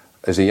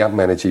as a young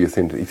manager, you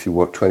think that if you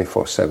work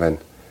 24/7,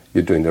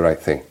 you're doing the right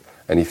thing.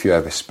 And if you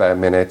have a spare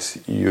minute,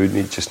 you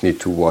just need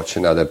to watch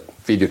another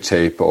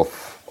videotape of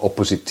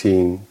opposite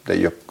team that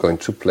you're going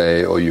to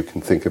play, or you can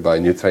think about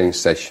a new training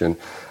session.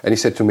 And he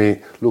said to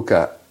me,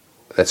 Luca,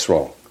 that's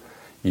wrong.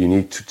 You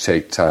need to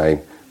take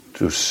time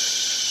to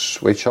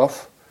switch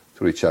off,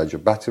 to recharge your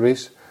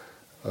batteries,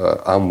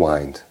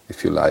 unwind,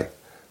 if you like.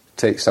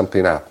 Take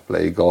something up,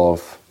 play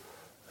golf,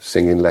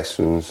 singing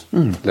lessons,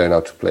 learn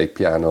how to play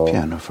piano.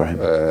 Piano for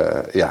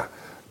him.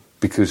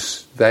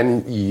 Because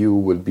then you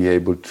will be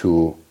able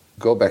to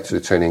go back to the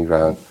training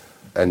ground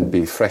and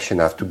be fresh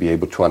enough to be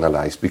able to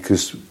analyse,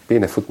 because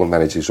being a football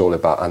manager is all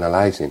about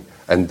analysing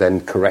and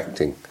then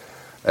correcting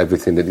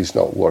everything that is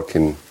not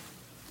working.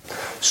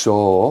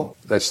 So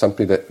that's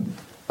something that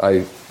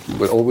I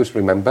will always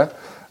remember,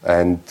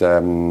 and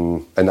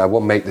I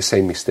won't make the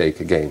same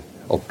mistake again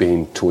of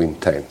being too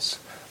intense.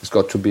 It's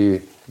got to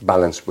be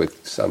balanced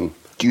with some.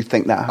 Do you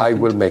think that happened? I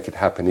will make it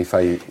happen if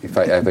I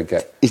ever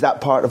get. Is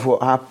that part of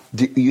what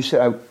happened? You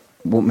said I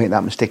won't make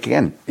that mistake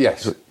again.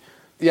 Yes.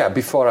 Yeah,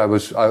 before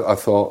I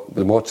thought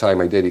the more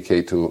time I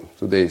dedicate to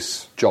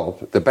this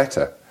job, the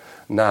better.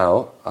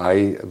 Now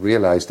I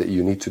realise that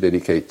you need to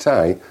dedicate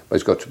time, but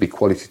it's got to be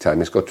quality time.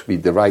 It's got to be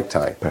the right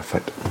time.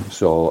 Perfect.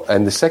 So,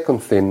 and the second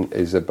thing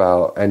is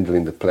about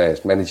handling the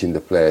players, managing the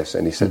players.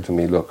 And he said to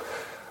me, look,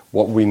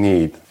 what we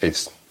need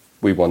is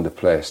we want the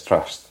players'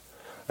 trust,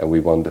 and we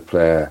want the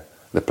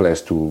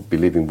players to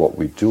believe in what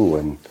we do,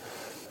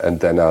 and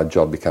then our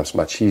job becomes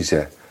much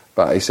easier.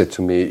 But he said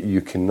to me,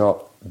 you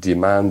cannot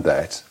demand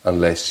that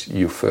unless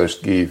you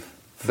first give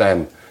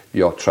them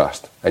your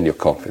trust and your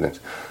confidence.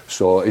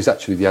 So it's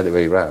actually the other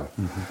way around.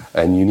 Mm-hmm.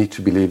 And you need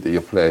to believe that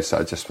your players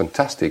are just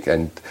fantastic,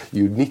 and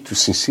you need to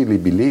sincerely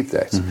believe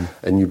that.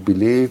 Mm-hmm. And you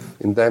believe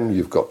in them,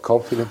 you've got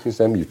confidence in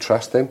them, you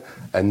trust them,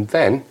 and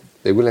then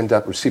they will end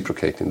up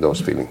reciprocating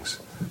those feelings.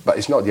 But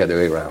it's not the other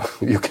way around.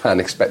 You can't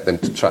expect them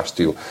to trust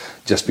you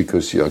just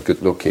because you're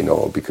good looking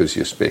or because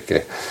you speak,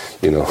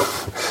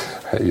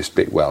 you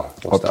speak well.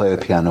 Or play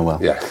the piano well.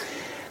 Yeah.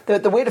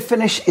 The way to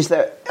finish is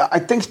that I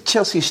think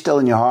Chelsea is still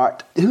in your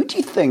heart. Who do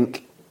you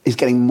think is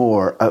getting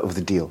more out of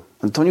the deal?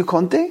 Antonio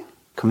Conte,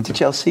 coming to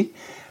Chelsea,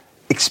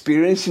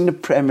 experiencing the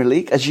Premier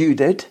League as you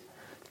did,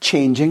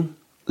 changing,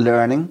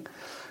 learning,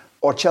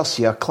 or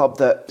Chelsea, a club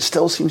that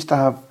still seems to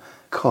have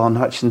Colin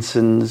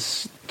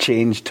Hutchinson's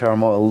change,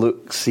 turmoil,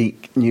 look,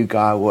 seek, new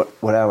guy,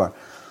 whatever.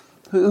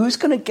 Who's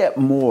going to get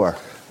more?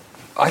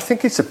 I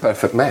think it's a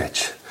perfect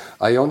match.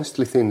 I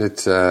honestly think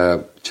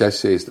that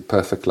Chelsea is the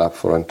perfect club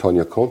for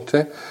Antonio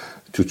Conte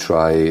to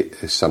try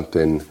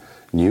something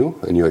new,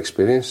 a new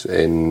experience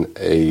in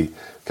a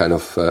kind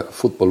of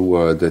football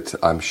world that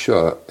I'm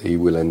sure he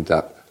will end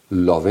up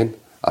loving,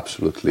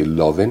 absolutely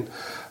loving.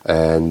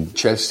 And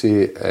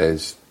Chelsea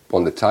has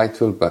won the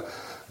title, but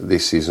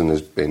this season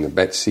has been a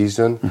bad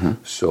season.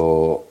 Mm-hmm.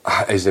 So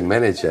as a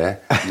manager,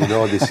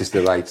 this is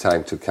the right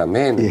time to come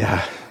in.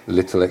 Yeah.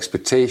 Little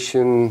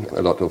expectation,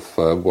 a lot of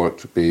work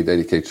to be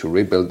dedicated to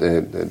rebuild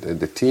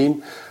the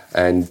team.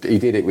 And he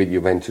did it with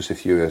Juventus a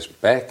few years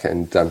back,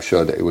 and I'm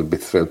sure that he will be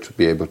thrilled to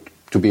be able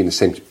to be in the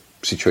same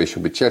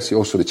situation with Chelsea.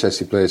 Also, the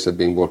Chelsea players have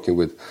been working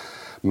with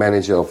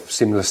managers of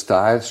similar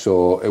style,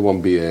 so it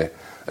won't be a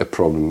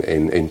problem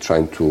in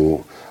trying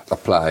to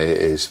apply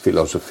his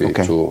philosophy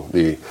to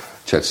the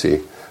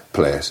Chelsea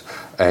players.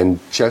 And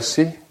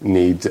Chelsea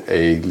need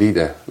a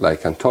leader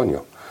like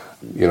Antonio.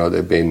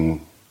 They've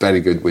been very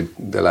good with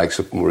the likes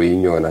of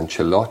Mourinho and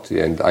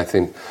Ancelotti, and I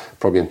think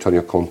probably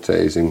Antonio Conte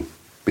is in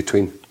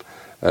between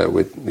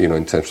with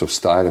in terms of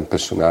style and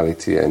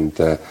personality, and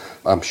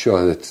I'm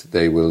sure that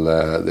they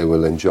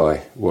will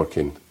enjoy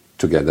working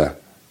together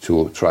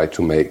to try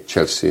to make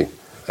Chelsea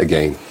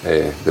again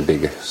the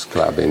biggest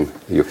club in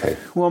the UK.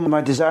 Well,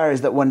 my desire is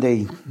that one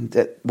day,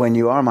 that when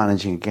you are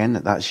managing again,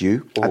 that's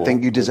you. I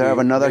think you deserve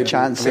another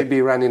chance.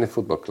 Maybe running a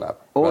football club.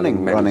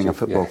 Running a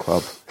football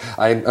club.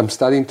 I'm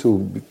starting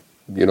to,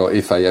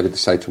 if I ever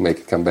decide to make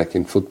a comeback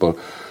in football,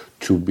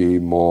 to be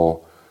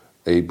more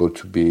able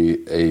to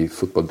be a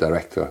football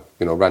director,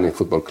 running a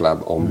football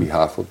club on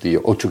behalf of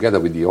or together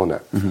with the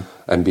owner,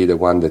 and be the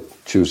one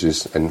that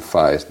chooses and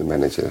fires the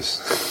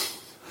managers.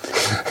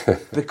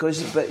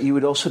 But you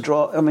would also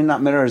draw,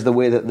 that mirrors the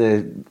way that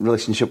the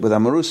relationship with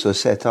Amoruso is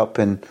set up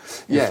in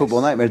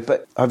Football Nightmares.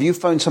 But have you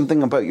found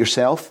something about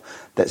yourself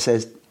that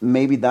says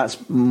maybe that's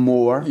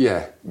more?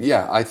 Yeah.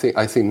 I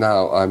think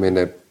now I'm in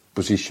a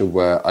position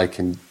where I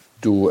can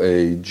do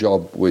a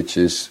job which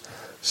is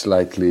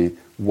slightly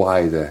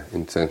wider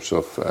in terms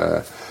of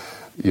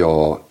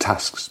your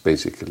tasks,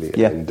 basically.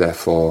 Yeah. And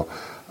therefore,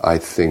 I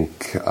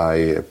think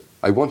I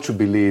want to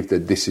believe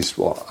that this is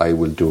what I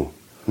will do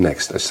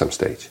next at some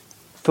stage.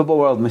 Football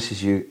world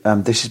misses you.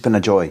 This has been a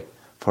joy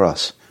for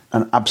us,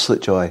 an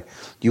absolute joy.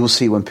 You will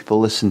see when people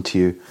listen to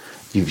you,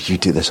 you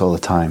do this all the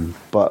time,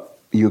 but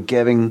you're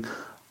giving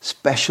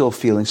special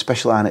feelings,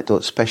 special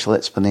anecdotes, special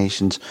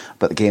explanations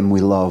about the game we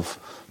love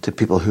to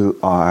people who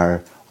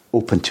are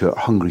open to it,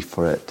 hungry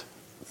for it.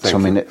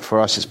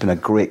 For us, it's been a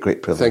great,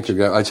 great privilege. Thank you,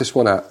 Gary. I just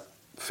want to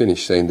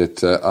finish saying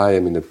that I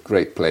am in a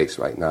great place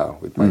right now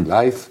with my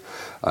life.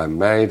 I'm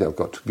married, I've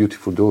got two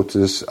beautiful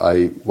daughters,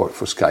 I work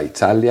for Sky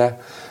Italia,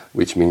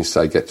 which means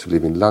I get to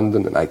live in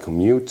London and I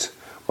commute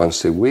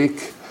once a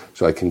week,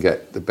 so I can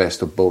get the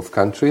best of both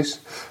countries.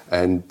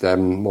 And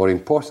more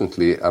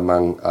importantly,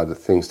 among other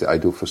things that I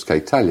do for Sky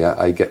Italia,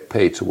 I get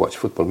paid to watch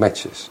football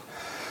matches,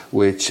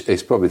 which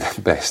is probably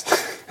the best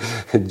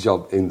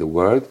job in the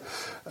world.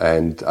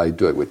 And I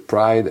do it with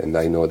pride, and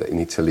I know that in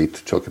Italy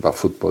to talk about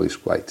football is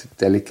quite a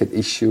delicate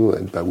issue,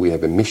 but we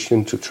have a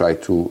mission to try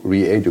to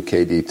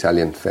re-educate the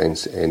Italian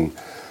fans in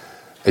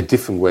a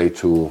different way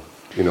to,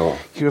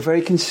 You're a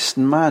very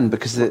consistent man,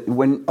 because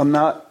when on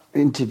that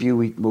interview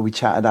where we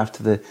chatted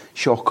after the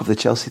shock of the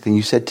Chelsea thing,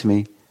 you said to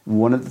me,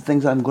 one of the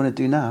things I'm going to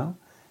do now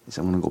is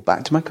I'm going to go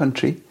back to my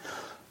country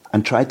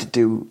and try to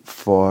do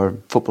for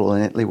football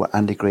in Italy what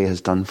Andy Gray has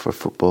done for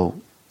football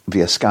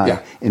via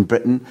Sky in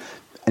Britain.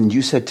 And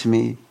you said to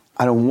me,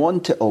 I don't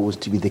want it always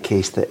to be the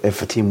case that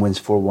if a team wins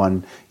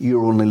 4-1,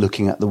 you're only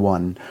looking at the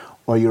one,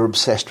 or you're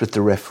obsessed with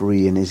the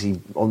referee and is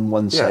he on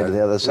one side or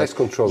the other side.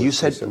 You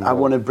said, I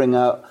want to bring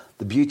out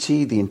the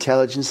beauty, the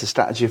intelligence, the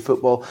strategy of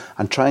football,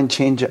 and try and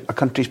change a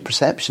country's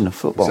perception of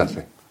football.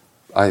 Exactly.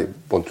 I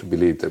want to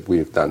believe that we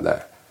have done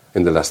that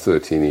in the last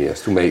 13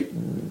 years to make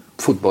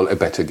football a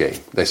better game.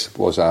 This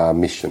was our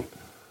mission.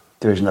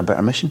 There isn't a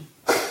better mission.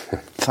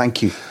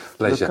 Thank you.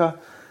 Pleasure. Luca,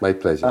 my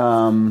pleasure.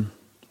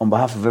 On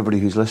behalf of everybody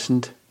who's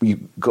listened, you've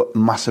got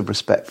massive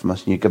respect from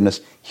us and you've given us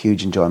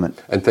huge enjoyment.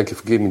 And thank you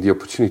for giving me the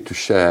opportunity to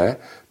share,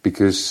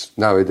 because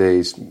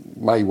nowadays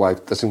my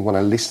wife doesn't want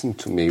to listen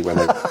to me when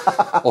I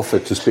offer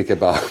to speak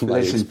about my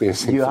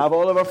experience. You have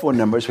all of our phone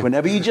numbers.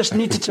 Whenever you just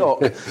need to talk,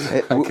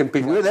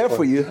 we're there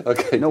for you.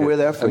 Okay, no, we're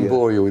there for you. And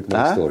bore you with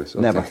my stories.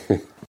 Okay. Never.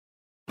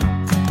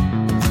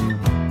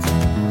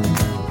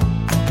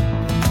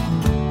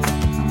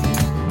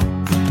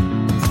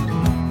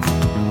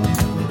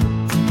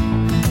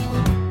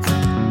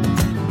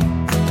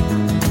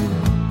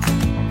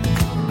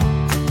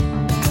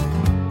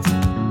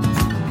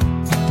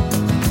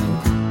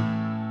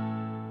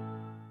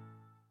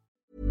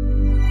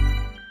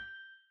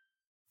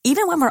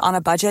 Even when we're on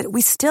a budget,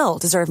 we still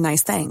deserve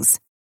nice things.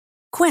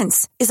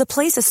 Quince is a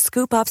place to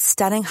scoop up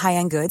stunning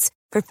high-end goods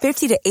for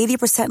 50 to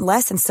 80%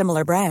 less than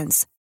similar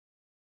brands.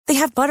 They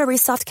have buttery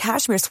soft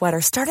cashmere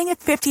sweaters starting at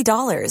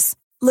 $50,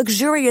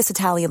 luxurious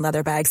Italian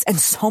leather bags, and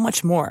so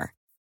much more.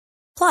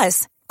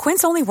 Plus,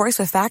 Quince only works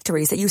with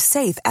factories that use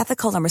safe,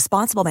 ethical, and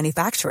responsible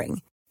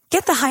manufacturing.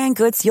 Get the high-end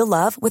goods you'll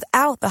love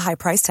without the high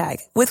price tag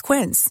with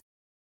Quince.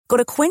 Go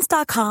to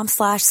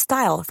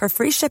quince.com/style for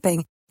free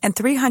shipping and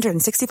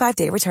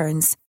 365-day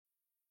returns.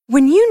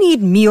 When you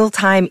need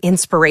mealtime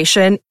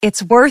inspiration,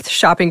 it's worth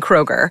shopping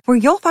Kroger, where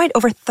you'll find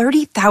over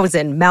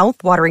 30,000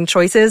 mouth-watering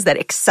choices that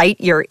excite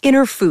your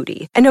inner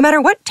foodie. And no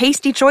matter what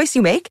tasty choice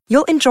you make,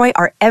 you'll enjoy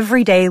our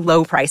everyday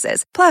low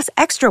prices, plus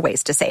extra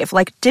ways to save,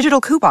 like digital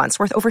coupons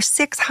worth over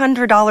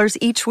 $600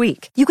 each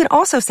week. You can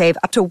also save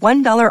up to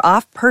 $1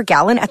 off per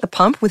gallon at the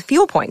pump with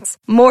fuel points.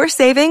 More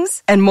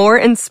savings and more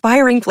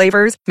inspiring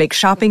flavors make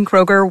shopping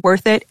Kroger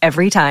worth it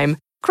every time.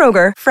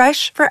 Kroger,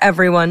 fresh for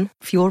everyone.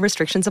 Fuel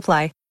restrictions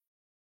apply.